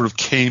sort of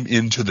came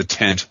into the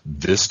tent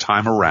this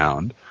time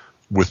around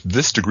with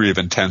this degree of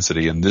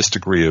intensity and this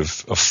degree of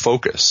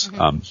focus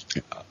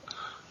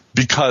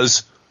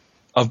because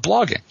of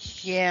blogging.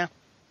 Yeah.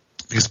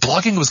 Because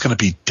blogging was going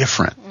to be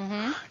different.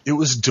 It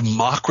was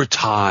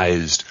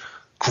democratized,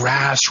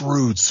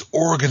 grassroots,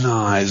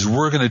 organized.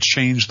 We're going to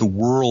change the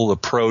world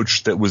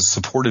approach that was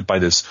supported by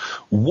this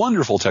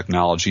wonderful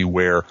technology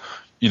where,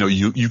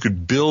 you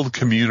could build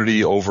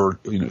community over,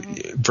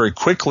 very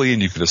quickly,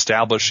 and you could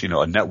establish,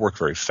 a network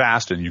very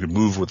fast, and you could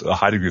move with a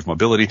high degree of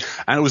mobility,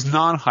 and it was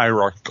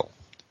non-hierarchical.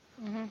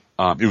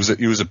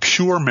 It was a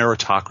pure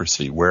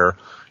meritocracy where,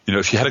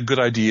 if you had a good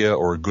idea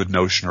or a good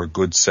notion or a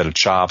good set of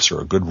chops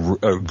or a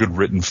good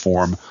written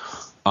form,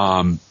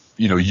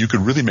 you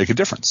could really make a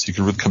difference. You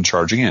could really come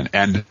charging in.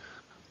 And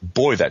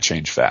boy, that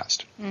changed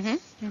fast.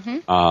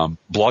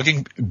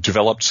 Blogging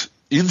developed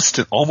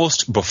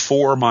almost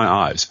before my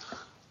eyes,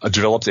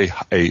 developed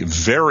a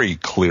very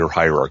clear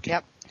hierarchy.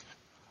 Yep.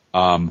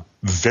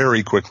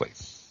 Very quickly.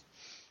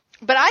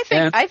 But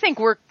I think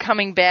we're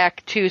coming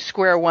back to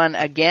square one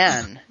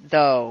again,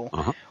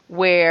 though,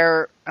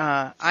 where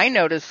I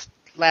noticed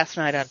last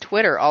night on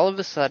Twitter, all of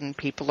a sudden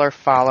people are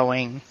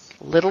following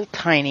little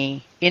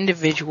tiny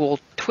individual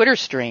Twitter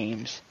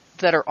streams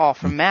that are all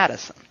from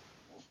Madison.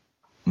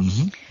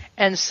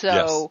 And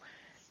so...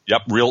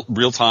 Yep,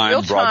 real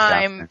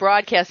time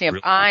broadcasting.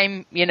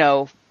 I'm,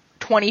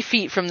 20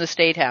 feet from the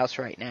State House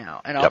right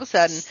now. And all of a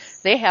sudden,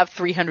 they have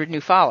 300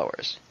 new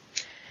followers.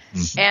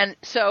 And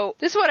so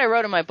this is what I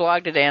wrote in my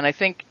blog today, and I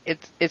think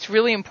it's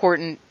really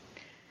important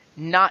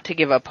not to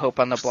give up hope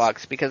on the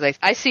blogs because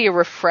I see a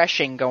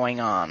refreshing going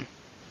on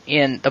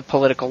in the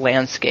political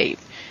landscape.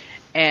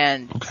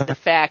 And the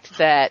fact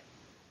that,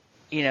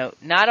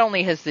 not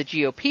only has the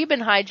GOP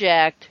been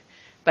hijacked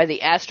by the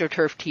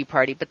AstroTurf Tea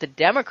Party, but the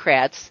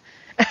Democrats,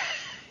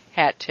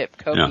 hat tip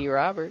Kobe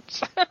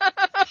Roberts. But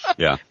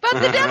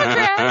the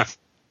Democrats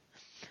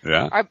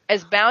are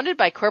as bounded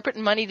by corporate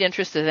and moneyed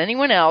interests as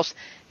anyone else.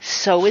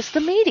 So is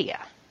the media.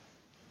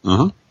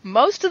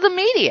 Most of the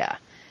media.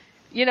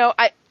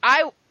 I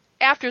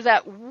after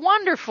that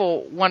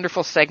wonderful,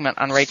 wonderful segment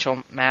on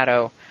Rachel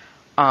Maddow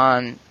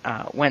on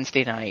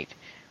Wednesday night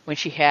when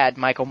she had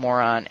Michael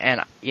Moore on,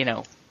 and,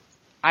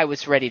 I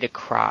was ready to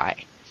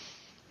cry.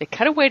 They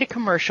cut away to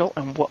commercial,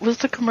 and what was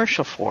the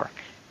commercial for?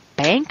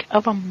 Bank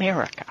of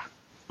America.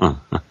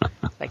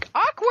 Like,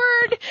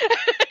 awkward!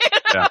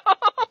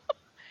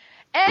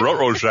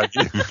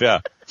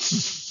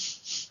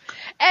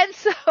 And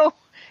so,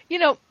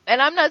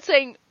 and I'm not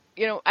saying,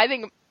 I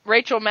think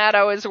Rachel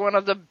Maddow is one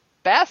of the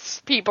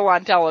best people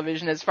on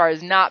television as far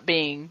as not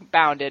being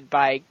bounded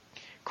by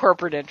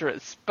corporate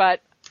interests.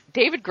 But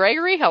David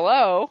Gregory,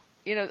 hello.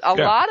 A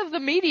lot of the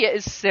media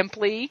is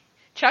simply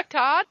Chuck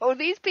Todd. Oh,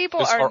 these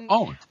people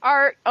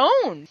are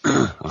owned.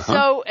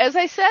 So, as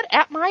I said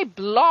at my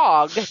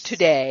blog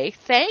today,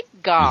 thank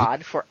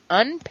God for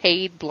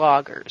unpaid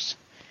bloggers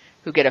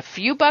who get a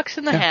few bucks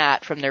in the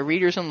hat from their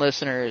readers and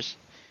listeners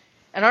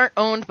and aren't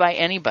owned by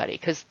anybody,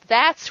 because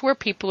that's where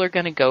people are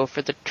going to go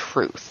for the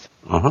truth.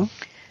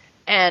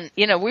 And,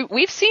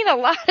 we've seen a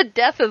lot of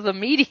death of the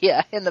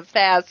media in the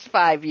past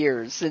 5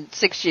 years and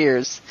 6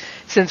 years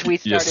since we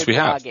started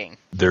blogging. Have.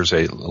 There's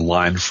a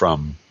line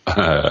from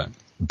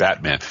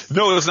Batman.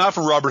 No, it's not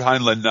from Robert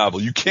Heinlein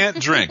novel. You can't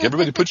drink.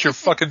 Everybody put your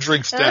fucking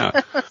drinks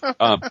down.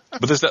 But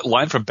there's that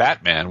line from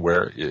Batman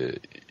where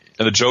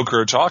and the Joker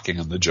are talking,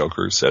 and the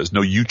Joker says,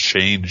 no, you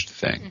changed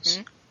things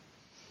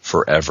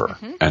forever,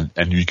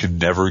 and you can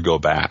never go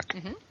back.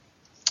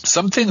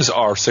 Some things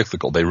are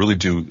cyclical. They really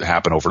do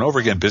happen over and over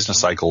again, business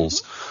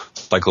cycles,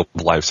 cycle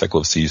of life, cycle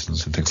of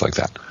seasons, and things like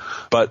that.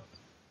 But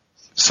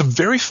some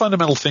very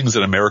fundamental things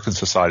in American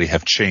society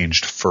have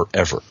changed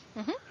forever.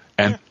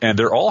 And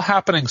they're all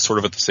happening sort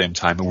of at the same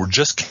time, and we're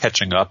just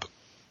catching up.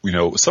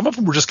 Some of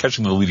them we're just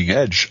catching the leading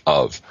edge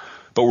of,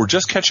 but we're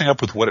just catching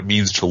up with what it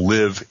means to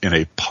live in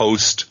a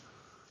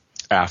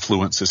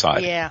post-affluent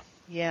society.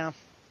 Yeah.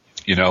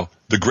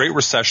 The Great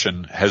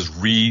Recession has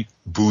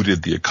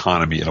rebooted the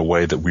economy in a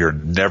way that we are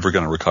never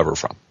going to recover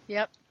from.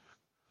 Yep.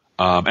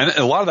 And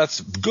a lot of that's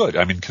good.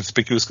 I mean,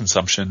 conspicuous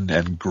consumption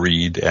and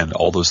greed and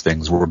all those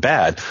things were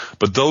bad,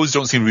 but those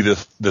don't seem to be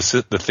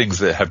the things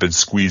that have been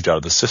squeezed out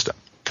of the system.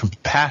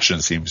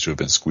 Compassion seems to have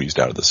been squeezed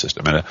out of the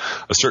system, and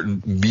a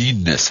certain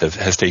meanness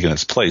has taken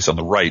its place on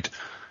the right.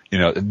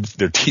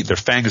 Their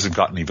fangs have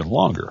gotten even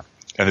longer,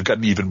 and they've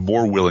gotten even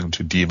more willing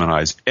to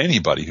demonize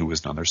anybody who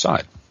isn't on their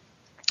side.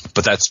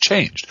 But that's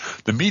changed.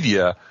 The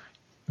media,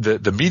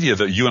 the media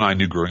that you and I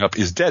knew growing up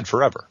is dead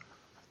forever.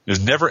 It's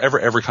never, ever,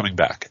 ever coming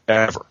back,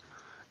 ever.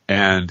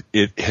 And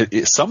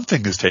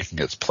something is taking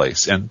its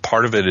place. And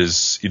part of it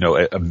is,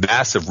 a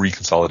massive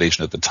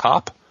reconsolidation at the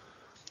top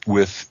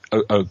with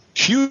a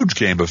huge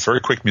game of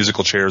very quick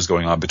musical chairs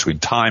going on between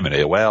Time and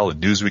AOL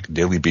and Newsweek and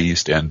Daily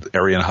Beast and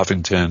Arianna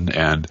Huffington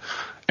and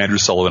Andrew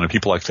Sullivan and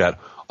people like that,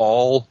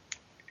 all,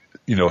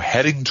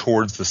 heading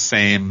towards the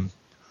same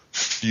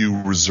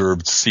few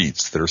reserved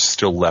seats that are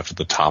still left at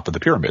the top of the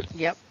pyramid.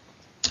 Yep.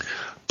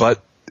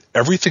 But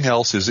everything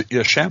else is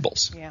a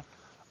shambles. Yeah.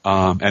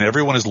 And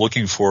everyone is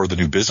looking for the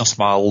new business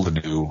model,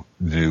 the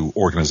new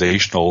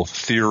organizational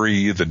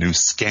theory, the new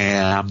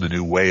scam, the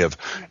new way of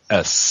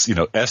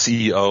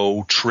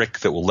SEO trick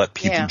that will let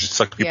people just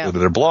suck people into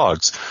their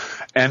blogs.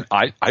 And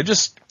I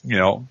just,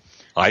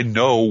 I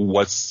know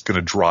what's going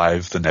to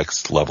drive the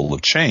next level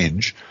of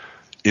change.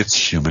 It's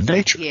human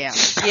nature.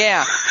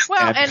 Yeah.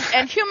 Well,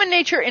 and human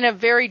nature in a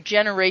very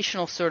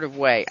generational sort of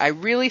way. I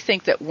really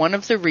think that one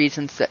of the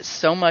reasons that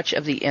so much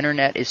of the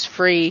internet is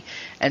free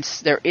and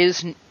there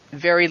is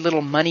very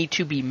little money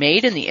to be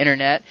made in the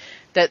internet,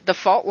 that the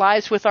fault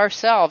lies with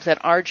ourselves and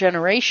our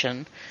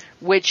generation,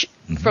 which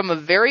from a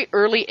very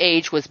early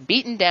age was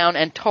beaten down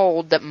and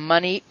told that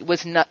money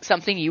was not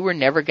something you were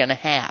never going to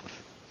have.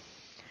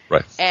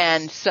 Right.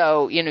 And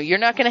so, you're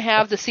not going to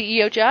have the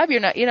CEO job.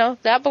 You're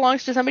not, that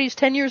belongs to somebody who's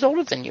 10 years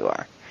older than you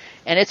are.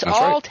 And it's That's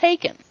all right.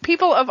 taken.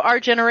 People of our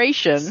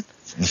generation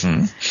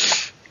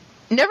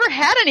never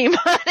had any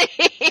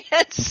money.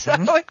 And so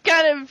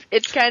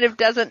it kind of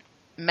doesn't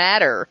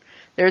matter.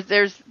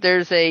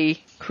 There's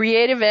a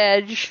creative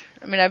edge.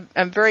 I mean,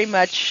 I'm very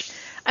much,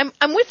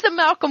 I'm with the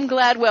Malcolm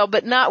Gladwell,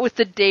 but not with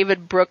the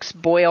David Brooks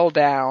boil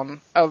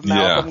down of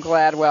Malcolm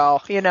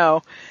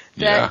Gladwell,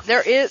 That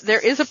there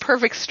is a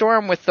perfect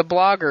storm with the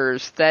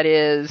bloggers that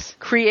is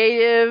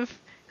creative,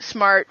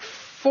 smart,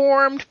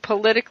 formed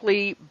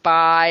politically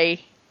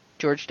by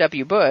George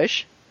W.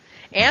 Bush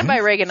and by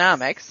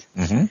Reaganomics,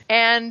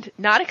 and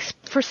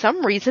for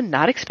some reason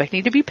not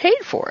expecting to be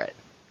paid for it.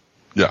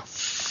 Yeah.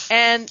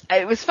 And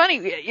it was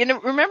funny,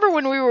 remember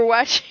when we were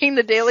watching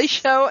The Daily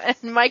Show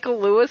and Michael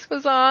Lewis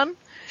was on?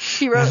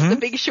 He wrote the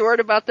big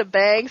short about the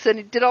banks, and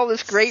he did all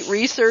this great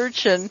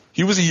research. And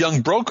he was a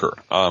young broker.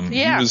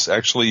 He was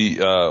actually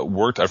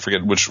I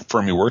forget which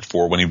firm he worked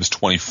for when he was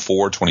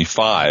 24,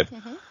 25,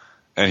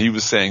 and he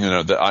was saying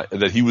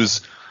that he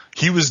was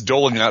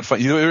doling out.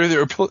 They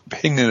were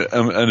paying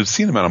an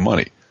obscene amount of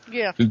money.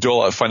 Yeah. To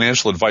dole out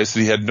financial advice that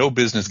he had no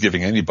business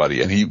giving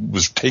anybody, and he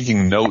was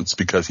taking notes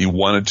because he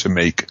wanted to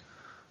make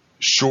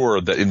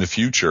sure that in the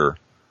future.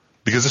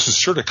 Because this was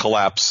sure to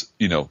collapse,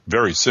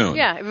 very soon.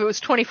 Yeah, if it was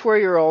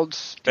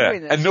 24-year-olds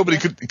doing this. And nobody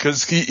could,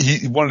 because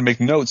he wanted to make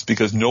notes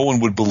because no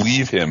one would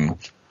believe him,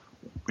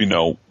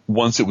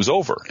 once it was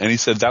over. And he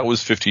said that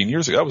was 15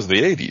 years ago. That was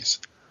the 80s.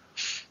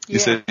 He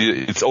said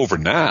it's over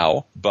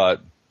now,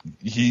 but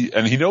he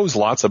knows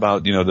lots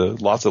about,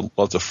 lots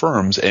of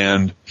firms.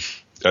 And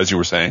as you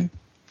were saying.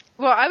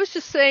 Well, I was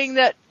just saying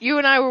that you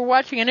and I were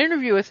watching an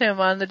interview with him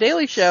on The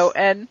Daily Show,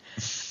 and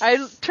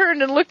I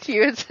turned and looked at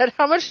you and said,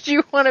 how much do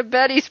you want to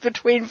bet he's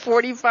between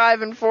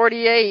 45 and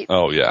 48?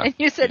 Oh, yeah. And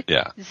you said,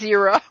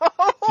 0.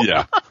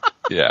 Yeah.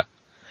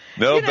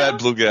 No bet,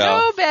 Blue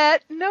Gal.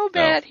 No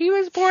bet. He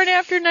was born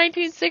after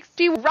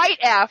 1960, right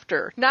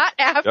after. Not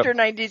after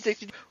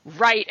 1960,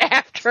 right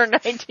after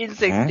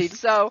 1960. Mm-hmm.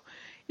 So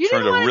you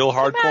turned a real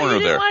hard corner there.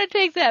 You didn't want to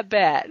take that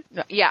bet.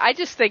 No, yeah, I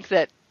just think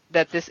that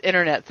this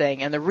internet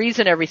thing and the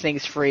reason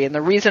everything's free and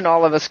the reason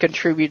all of us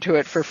contribute to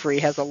it for free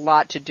has a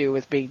lot to do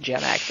with being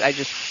Gen X.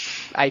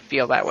 I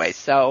feel that way.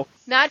 So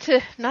not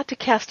to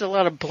cast a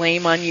lot of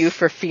blame on you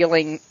for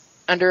feeling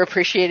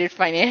underappreciated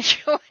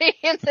financially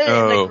in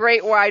the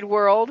great wide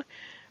world,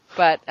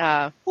 but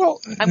I'm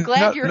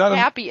glad you're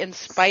happy in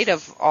spite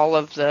of all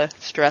of the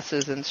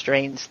stresses and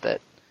strains that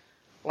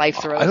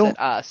life throws at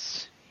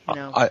us. You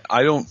know?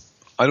 I don't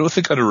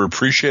think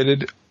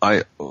underappreciated.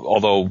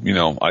 Although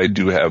I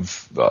do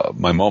have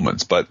my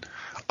moments, but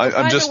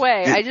I'm just.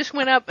 By the way, I just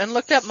went up and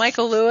looked up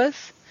Michael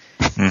Lewis.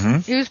 Mm-hmm.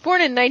 He was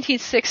born in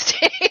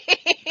 1960.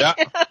 Yeah.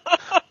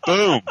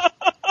 Boom.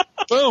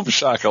 Boom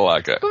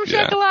shakalaka. Boom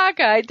shakalaka.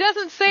 Yeah. It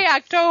doesn't say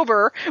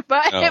October,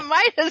 but it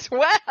might as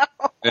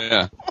well.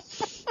 Yeah.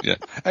 Yeah.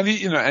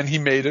 And he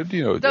made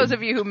it, Those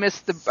of you who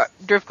missed the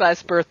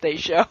Driftglass birthday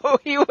show,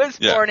 he was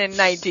born in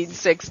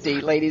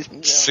 1960, ladies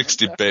and gentlemen.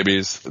 60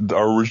 babies. The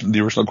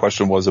original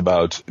question was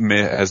about,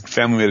 has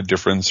family made a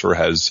difference or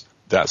has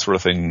that sort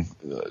of thing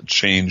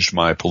changed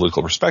my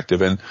political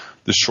perspective? And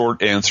the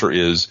short answer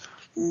is,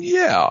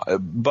 yeah,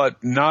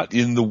 but not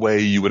in the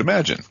way you would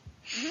imagine.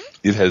 Mm-hmm.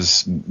 It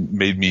has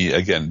made me,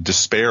 again,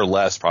 despair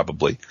less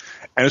probably.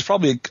 And it's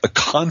probably a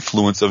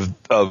confluence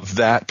of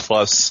that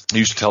plus I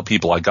used to tell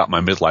people I got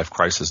my midlife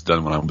crisis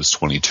done when I was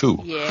 22.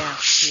 Yeah.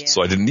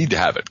 So I didn't need to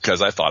have it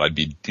because I thought I'd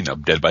be,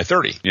 dead by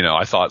 30.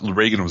 I thought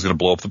Reagan was going to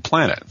blow up the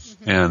planet.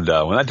 Mm-hmm. And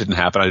when that didn't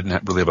happen, I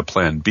didn't really have a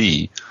plan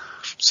B.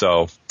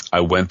 So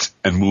I went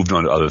and moved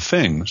on to other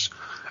things.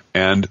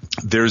 And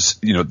there's,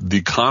 the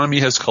economy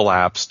has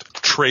collapsed.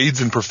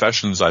 Trades and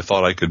professions I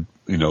thought I could,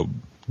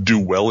 do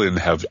well in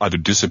have either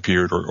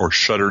disappeared or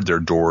shuttered their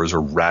doors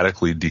or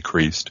radically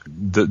decreased.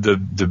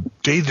 The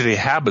day-to-day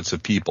habits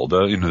of people,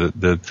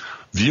 the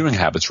viewing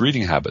habits,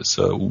 reading habits,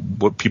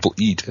 what people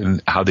eat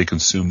and how they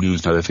consume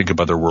news and how they think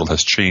about their world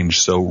has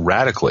changed so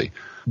radically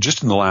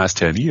just in the last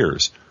 10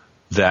 years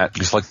that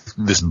it's like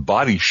this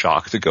body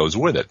shock that goes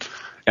with it.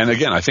 And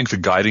again, I think the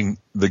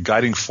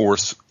guiding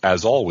force,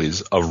 as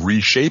always, of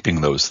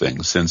reshaping those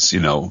things, since,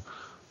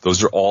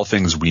 those are all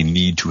things we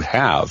need to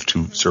have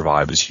to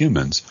survive as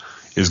humans,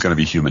 is going to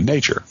be human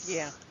nature.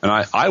 Yeah. And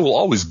I will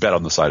always bet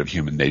on the side of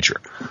human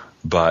nature.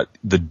 But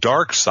the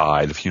dark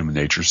side of human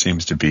nature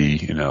seems to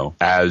be,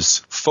 as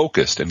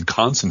focused and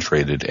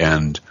concentrated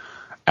and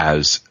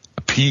as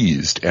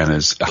appeased and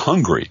as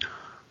hungry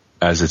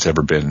as it's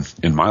ever been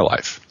in my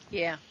life.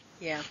 Yeah.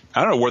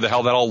 I don't know where the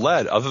hell that all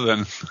led, other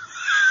than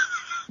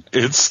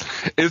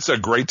it's a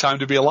great time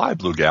to be alive,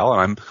 Blue Gal,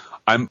 and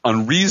I'm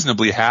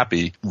unreasonably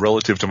happy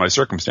relative to my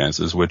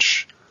circumstances,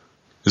 which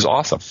is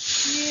awesome.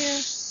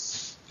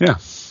 Yeah.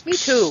 Me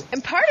too.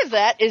 And part of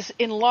that is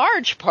in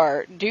large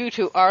part due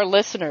to our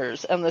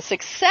listeners and the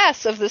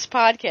success of this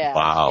podcast.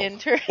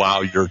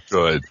 Wow, you're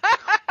good.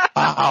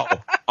 Wow.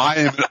 I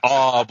am in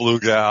awe, Blue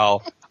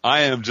Gal.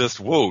 I am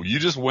just, whoa, you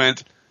just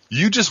went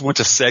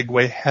to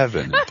Segway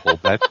heaven and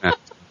pulled that down.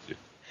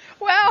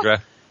 Well,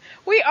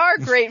 we are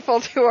grateful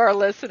to our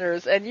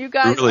listeners, and you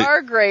guys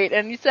are great,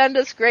 and you send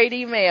us great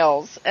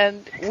emails,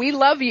 and we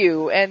love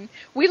you, and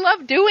we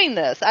love doing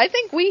this. I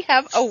think we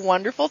have a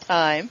wonderful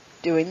time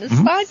doing this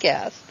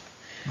podcast.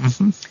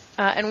 Mm-hmm.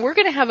 And we're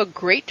going to have a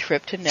great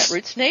trip to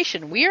Netroots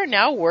Nation. We are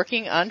now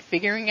working on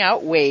figuring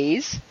out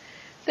ways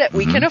that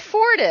we can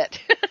afford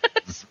it.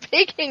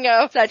 Speaking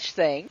of such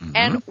thing. Mm-hmm.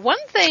 And one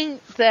thing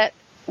that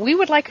we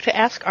would like to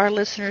ask our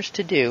listeners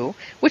to do,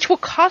 which will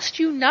cost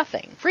you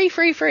nothing, free,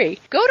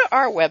 go to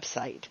our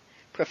website,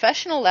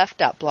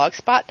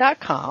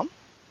 professionalleft.blogspot.com,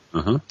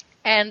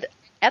 and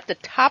at the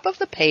top of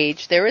the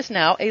page there is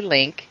now a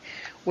link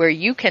where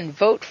you can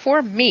vote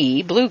for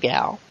me, Blue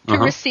Gal, to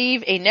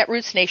receive a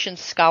Netroots Nation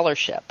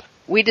scholarship.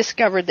 We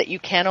discovered that you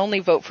can only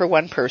vote for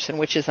one person,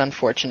 which is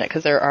unfortunate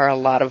because there are a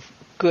lot of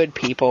good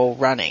people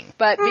running.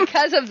 But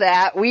because of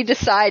that, we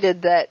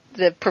decided that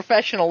the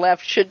Professional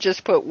Left should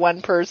just put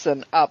one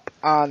person up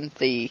on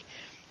the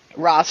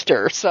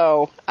roster.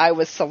 So I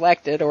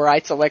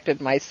selected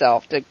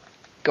myself to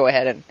go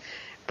ahead and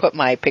put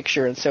my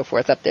picture and so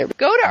forth up there.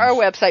 Go to our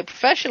website,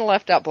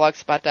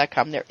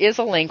 professionalleft.blogspot.com. There is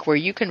a link where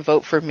you can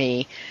vote for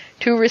me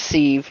to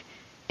receive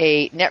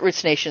a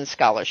Netroots Nation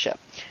scholarship.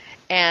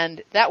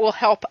 And that will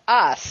help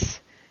us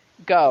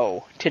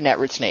go to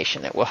Netroots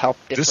Nation. It will help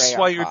defray This is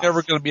why you're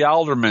never going to be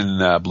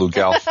alderman, Blue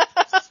Gal.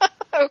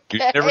 Okay. You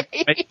never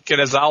make it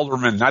as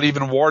alderman, not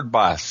even ward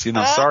boss.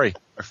 Sorry,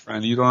 my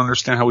friend, you don't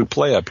understand how we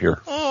play up here.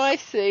 Oh, I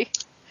see.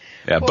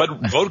 Yeah,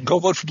 but go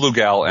vote for Blue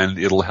Gal, and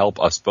it'll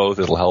help us both.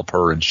 It'll help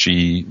her, and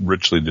she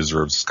richly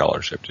deserves a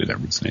scholarship to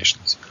Netroots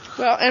Nations.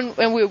 Well,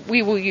 and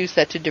we will use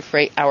that to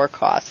defray our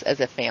costs as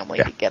a family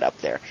to get up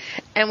there.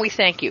 And we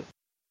thank you.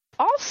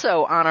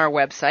 Also on our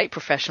website,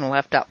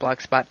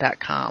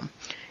 professionalleft.blogspot.com,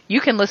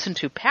 you can listen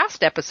to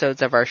past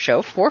episodes of our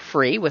show for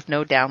free with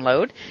no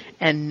download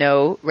and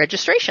no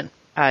registration.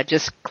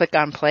 Just click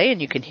on play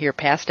and you can hear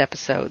past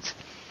episodes.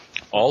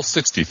 All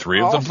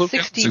 63 of them, Blue?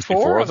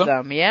 64 of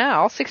them, yeah.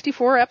 All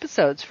 64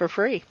 episodes for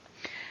free.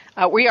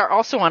 We are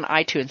also on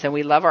iTunes, and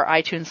we love our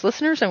iTunes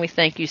listeners, and we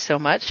thank you so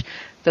much.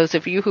 Those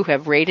of you who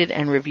have rated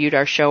and reviewed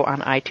our show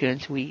on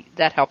iTunes,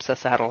 that helps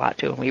us out a lot,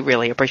 too, and we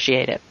really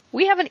appreciate it.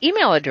 We have an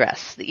email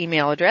address. The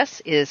email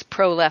address is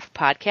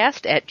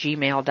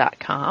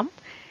proleftpodcast@gmail.com.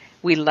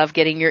 We love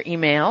getting your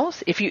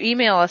emails. If you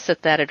email us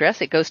at that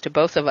address, it goes to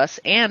both of us,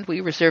 and we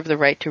reserve the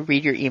right to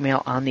read your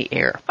email on the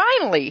air.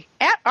 Finally,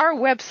 at our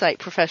website,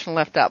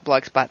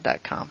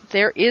 professionalleft.blogspot.com,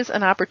 there is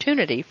an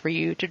opportunity for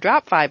you to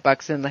drop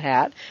 $5 in the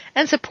hat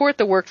and support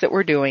the work that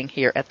we're doing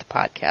here at the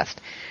podcast.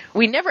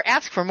 We never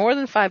ask for more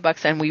than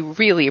 $5, and we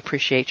really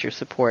appreciate your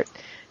support.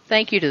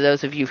 Thank you to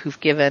those of you who've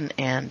given,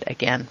 and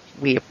again,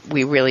 we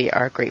really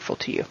are grateful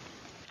to you.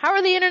 How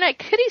are the Internet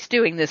Kitties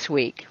doing this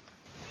week?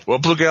 Well,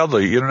 Blue Gal, the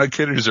Internet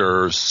Kitties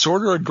are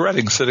sort of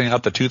regretting sitting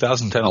out the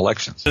 2010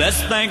 elections.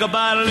 Let's think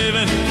about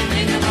living.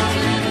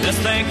 Let's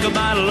think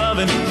about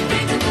loving.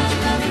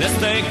 Let's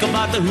think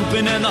about the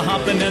hooping and the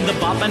hopping and the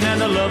bopping and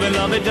the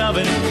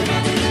lovey-dovey.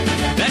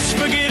 Let's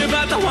forget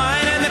about the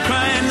whine and the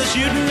crying, the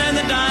shooting and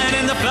the dying,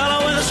 and the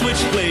fellow with a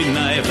switchblade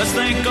knife. Let's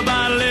think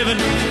about living.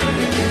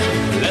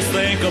 Let's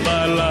think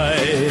about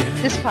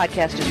life. This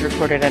podcast is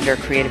recorded under a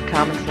Creative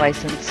Commons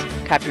license.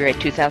 Copyright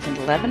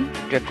 2011,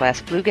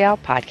 Driftglass Blue Gal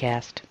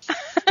Podcast.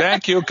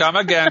 Thank you. Come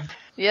again.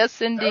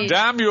 Yes, indeed.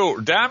 Damn you,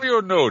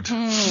 Newt.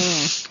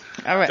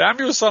 All right. Damn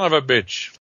you, son of a bitch.